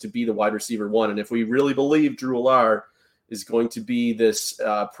offense to be the wide receiver 1. And if we really believe Drew Allar is going to be this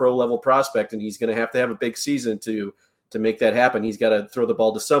pro level prospect, and he's going to have a big season to make that happen, he's got to throw the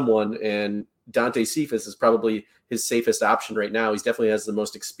ball to someone. And Dante Cephas is probably his safest option right now. He definitely has the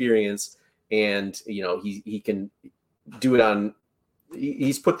most experience, and he can do it on.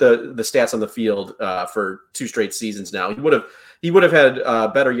 He's put the stats on the field for 2 straight seasons now. He would have had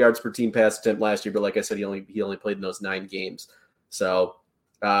better yards per team pass attempt last year, but like I said, he only played in those 9 games. So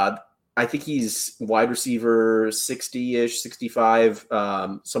I think he's wide receiver 60-ish, 65,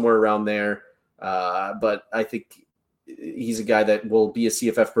 somewhere around there. But I think he's a guy that will be a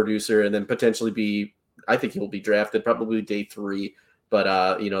CFF producer and then potentially I think he'll be drafted probably day 3.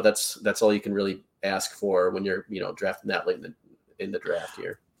 But that's all you can really ask for when you're drafting that late in the draft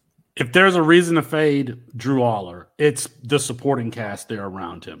here. If there's a reason to fade Drew Allar, it's the supporting cast there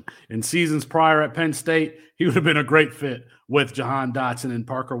around him. In seasons prior at Penn State, he would have been a great fit with Jahan Dotson and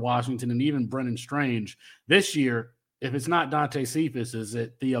Parker Washington and even Brennan Strange. This year, if it's not Dante Cephas, is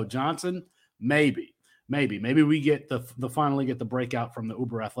it Theo Johnson? Maybe we finally get the breakout from the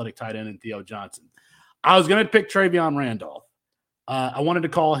uber athletic tight end and Theo Johnson. I was going to pick Travion Randolph. I wanted to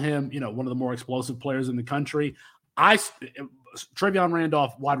call him, one of the more explosive players in the country. Travion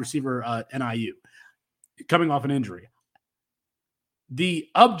Randolph, wide receiver, NIU, coming off an injury. The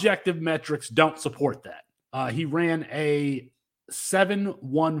objective metrics don't support that. He ran a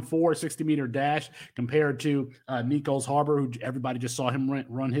 7.14 60-meter dash compared to Nichols Harbor, who everybody just saw him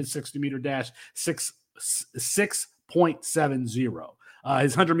run his 60-meter dash 6.70.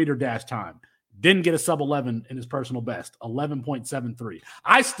 His 100-meter dash time. Didn't get a sub-11 in his personal best, 11.73.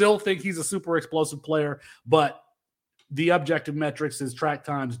 I still think he's a super explosive player, but the objective metrics, his track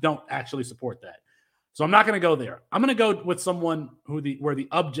times, don't actually support that. So I'm not going to go there. I'm going to go with someone where the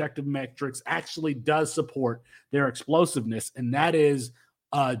objective metrics actually does support their explosiveness, and that is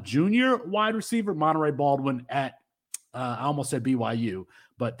junior wide receiver Monterey Baldwin at I almost said BYU,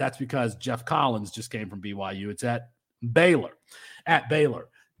 but that's because Jeff Collins just came from BYU. It's at Baylor.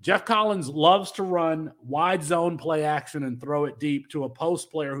 Jeff Collins loves to run wide zone play action and throw it deep to a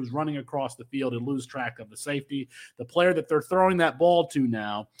post player who's running across the field and lose track of the safety. The player that they're throwing that ball to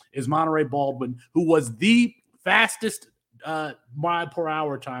now is Monterey Baldwin, who was the fastest mile per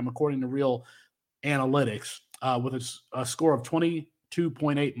hour time, according to Real Analytics, with a score of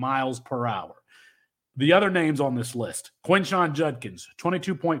 22.8 miles per hour. The other names on this list: Quinshawn Judkins,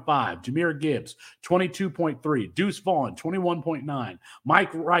 22.5. Jahmyr Gibbs, 22.3. Deuce Vaughn, 21.9. Mike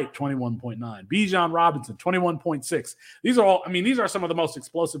Wright, 21.9. Bijan Robinson, 21.6. These are some of the most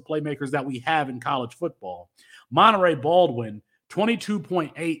explosive playmakers that we have in college football. Monterey Baldwin,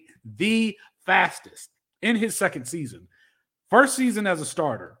 22.8, the fastest in his second season. First season as a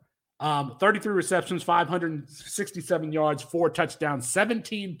starter. 33 receptions, 567 yards, 4 touchdowns,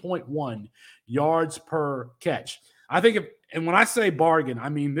 17.1 yards per catch. I think when I say bargain, I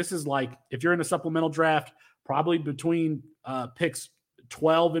mean, this is like, if you're in a supplemental draft, probably between picks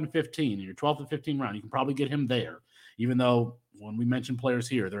 12 and 15, in your 12th and 15th round, you can probably get him there, even though when we mention players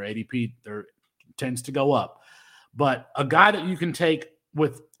here, their ADP tends to go up. But a guy that you can take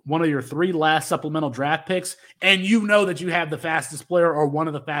with one of your 3 last supplemental draft picks, and you know that you have the fastest player or one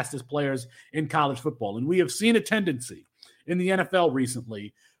of the fastest players in college football. And we have seen a tendency in the NFL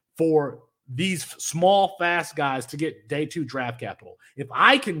recently for these small, fast guys to get day 2 draft capital. If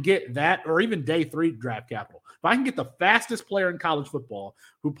I can get that, or even day 3 draft capital, if I can get the fastest player in college football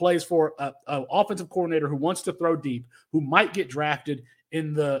who plays for an offensive coordinator who wants to throw deep, who might get drafted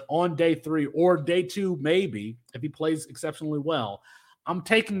on day 3 or day 2, maybe, if he plays exceptionally well, I'm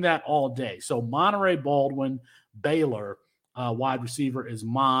taking that all day. So Monterey Baldwin, Baylor, wide receiver is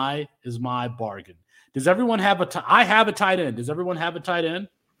my bargain. Does everyone have I have a tight end. Does everyone have a tight end?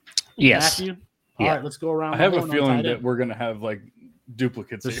 Yes. Matthew? All right, let's go around. I have a feeling that we're going to have like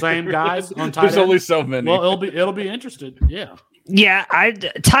duplicates. The same guys on tight There's end? only so many. Well, it'll be interesting. Yeah. Yeah,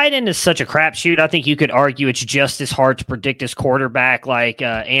 tight end is such a crapshoot. I think you could argue it's just as hard to predict as quarterback, like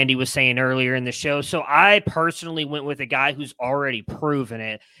Andy was saying earlier in the show. So I personally went with a guy who's already proven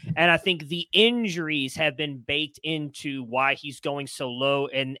it, and I think the injuries have been baked into why he's going so low,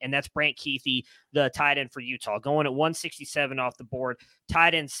 and that's Brant Keithy, the tight end for Utah, going at 167 off the board,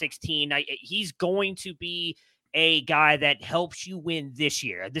 tight end 16. He's going to be a guy that helps you win this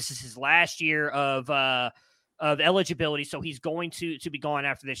year. This is his last year of eligibility, so he's going to be gone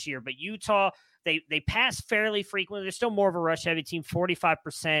after this year. But Utah, they pass fairly frequently. They're still more of a rush-heavy team,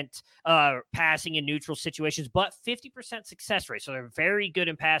 45% passing in neutral situations, but 50% success rate. So they're very good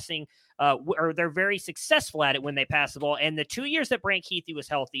in passing, or they're very successful at it when they pass the ball. And the 2 years that Brant Keithy was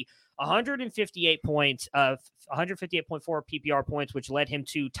healthy, 158 points, 158.4 PPR points, which led him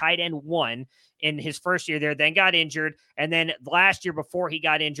to tight end 1 in his first year there, then got injured. And then last year before he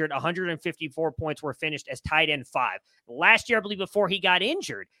got injured, 154 points were finished as tight end 5. Last year, I believe before he got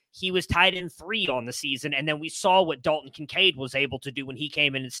injured, he was tight end 3 on the season. And then we saw what Dalton Kincaid was able to do when he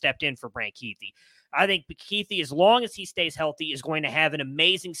came in and stepped in for Brant Keithy. I think Keithy, as long as he stays healthy, is going to have an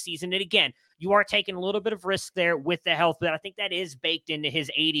amazing season. And again, you are taking a little bit of risk there with the health, but I think that is baked into his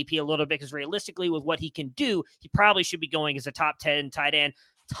ADP a little bit, because realistically, with what he can do, he probably should be going as a top 10 tight end.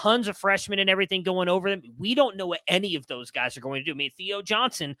 Tons of freshmen and everything going over them. We don't know what any of those guys are going to do. I mean, Theo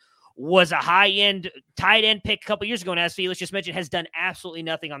Johnson was a high-end tight end pick a couple years ago, and as Felix just mentioned, has done absolutely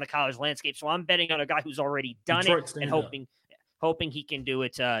nothing on the college landscape. So I'm betting on a guy who's already done it and hoping he can do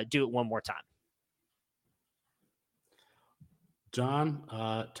it one more time.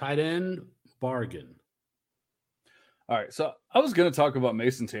 John, tight end bargain. All right, so I was going to talk about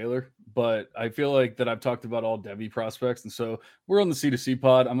Mason Taylor, but I feel like that I've talked about all Devy prospects, and so we're on the C2C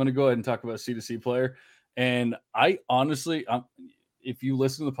pod. I'm going to go ahead and talk about a C2C player, and I honestly, if you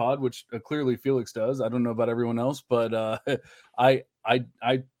listen to the pod, which clearly Felix does, I don't know about everyone else, but I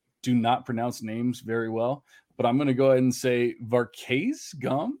do not pronounce names very well, but I'm going to go ahead and say Varquez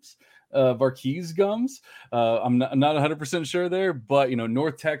Gums. I'm not 100% sure there, but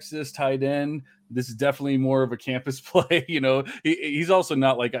North Texas tight end. This is definitely more of a campus play. He's also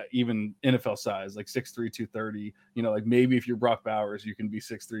not like even NFL size, like 6'3", 230. Like maybe if you're Brock Bowers, you can be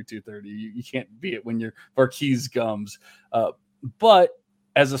 6'3", 230. You can't be it when you're Varquez Gums. But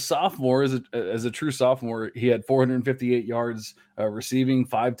as a sophomore, as a true sophomore, he had 458 yards receiving,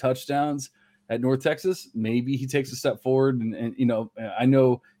 5 touchdowns at North Texas. Maybe he takes a step forward, and I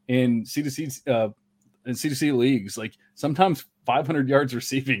know in C2C leagues, like sometimes 500 yards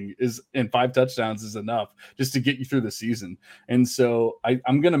receiving and 5 touchdowns is enough just to get you through the season. And so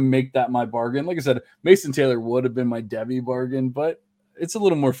I'm going to make that my bargain. Like I said, Mason Taylor would have been my Devy bargain, but it's a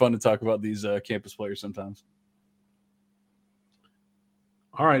little more fun to talk about these campus players sometimes.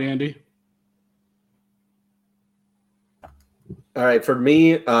 All right, Andy. All right, for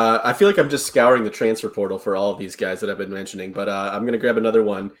me, I feel like I'm just scouring the transfer portal for all of these guys that I've been mentioning, but I'm going to grab another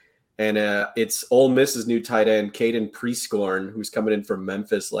one, and it's Ole Miss's new tight end, Caden Prescorn, who's coming in from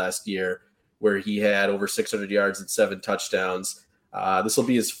Memphis last year, where he had over 600 yards and 7 touchdowns. This will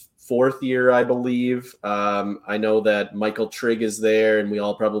be his 4th year, I believe. I know that Michael Trigg is there, and we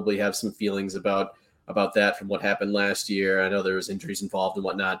all probably have some feelings about that from what happened last year. I know there was injuries involved and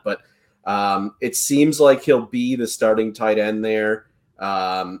whatnot, but it seems like he'll be the starting tight end there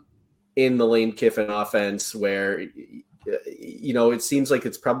in the Lane Kiffin offense, where it seems like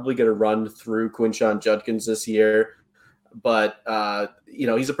it's probably going to run through Quinshon Judkins this year, but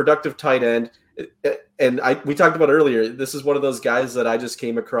he's a productive tight end. And we talked about earlier, this is one of those guys that I just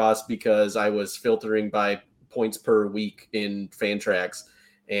came across because I was filtering by points per week in Fantrax,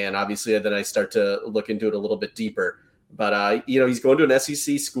 and obviously then I start to look into it a little bit deeper. But, he's going to an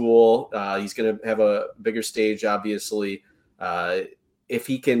SEC school. He's going to have a bigger stage, obviously. If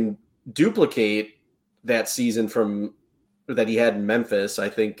he can duplicate that season that he had in Memphis, I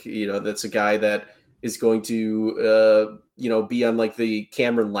think, that's a guy that is going to, be on like the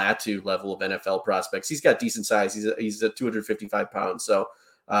Cameron Latu level of NFL prospects. He's got decent size. He's at 255 pounds. So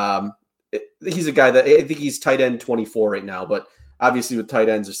he's a guy that I think he's tight end 24 right now, but obviously with tight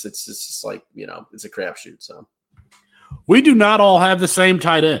ends, it's just like, it's a crapshoot. So we do not all have the same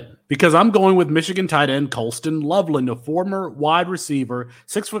tight end, because I'm going with Michigan tight end Colston Loveland, a former wide receiver,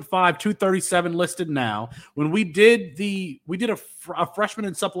 6'5", 237 listed now. When we did a freshman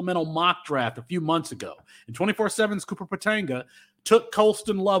and supplemental mock draft a few months ago, and 24/7's Cooper Patanga took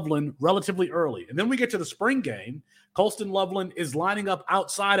Colston Loveland relatively early. And then we get to the spring game, Colston Loveland is lining up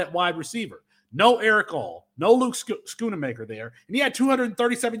outside at wide receiver. No Eric All, no Luke Schoonemaker there. And he had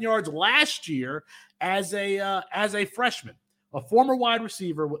 237 yards last year as a freshman, a former wide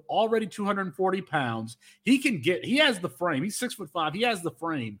receiver with already 240 pounds. He has the frame. He's 6'5". He has the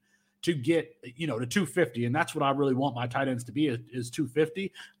frame to get, to 250. And that's what I really want my tight ends to be is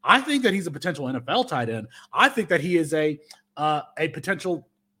 250. I think that he's a potential NFL tight end. I think that he is a potential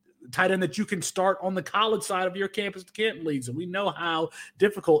tight end that you can start on the college side of your campus to Canton leagues. And we know how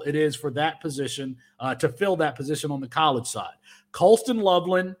difficult it is for that position to fill that position on the college side. Colston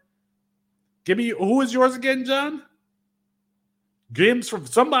Loveland. Give me, who is yours again, John? Games from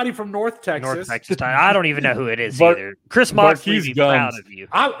somebody from North Texas. North Texas. I don't even know who it is either. Chris Moxley would be proud of you.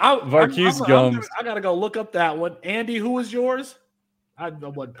 Varkey's Gums. I got to go look up that one. Andy, who was yours? I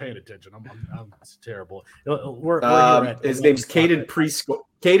wasn't paying attention. It's terrible. We're here at his name's Caden Prescorn.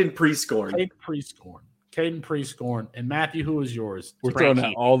 Caden Prescorn. And Matthew, who is yours? We're throwing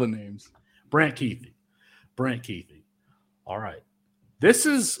out all the names. Brant Keithy. All right. This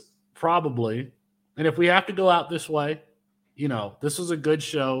is probably, and if we have to go out this way, this is a good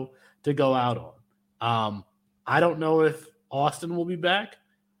show to go out on. I don't know if Austin will be back.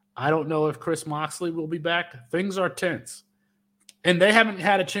 I don't know if Chris Moxley will be back. Things are tense. And they haven't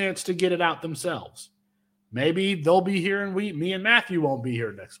had a chance to get it out themselves. Maybe they'll be here and me and Matthew won't be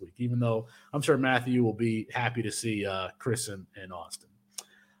here next week, even though I'm sure Matthew will be happy to see Chris and Austin.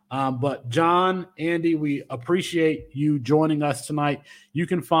 But John, Andy, we appreciate you joining us tonight. You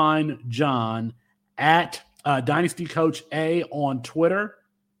can find John at Dynasty Coach A on Twitter.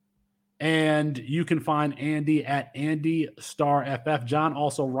 And you can find Andy at Andy Star FF. John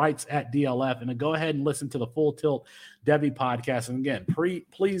also writes at DLF. And go ahead and listen to the Full Tilt Devy podcast. And again,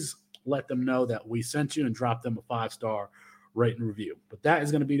 please let them know that we sent you and drop them a 5-star rate and review. But that is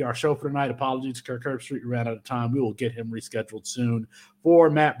going to be our show for tonight. Apologies to Kirk Herbstreit. We ran out of time. We will get him rescheduled soon.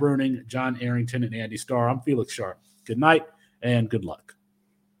 For Matt Bruning, John Arrington, and Andy Starr, I'm Felix Sharp. Good night and good luck.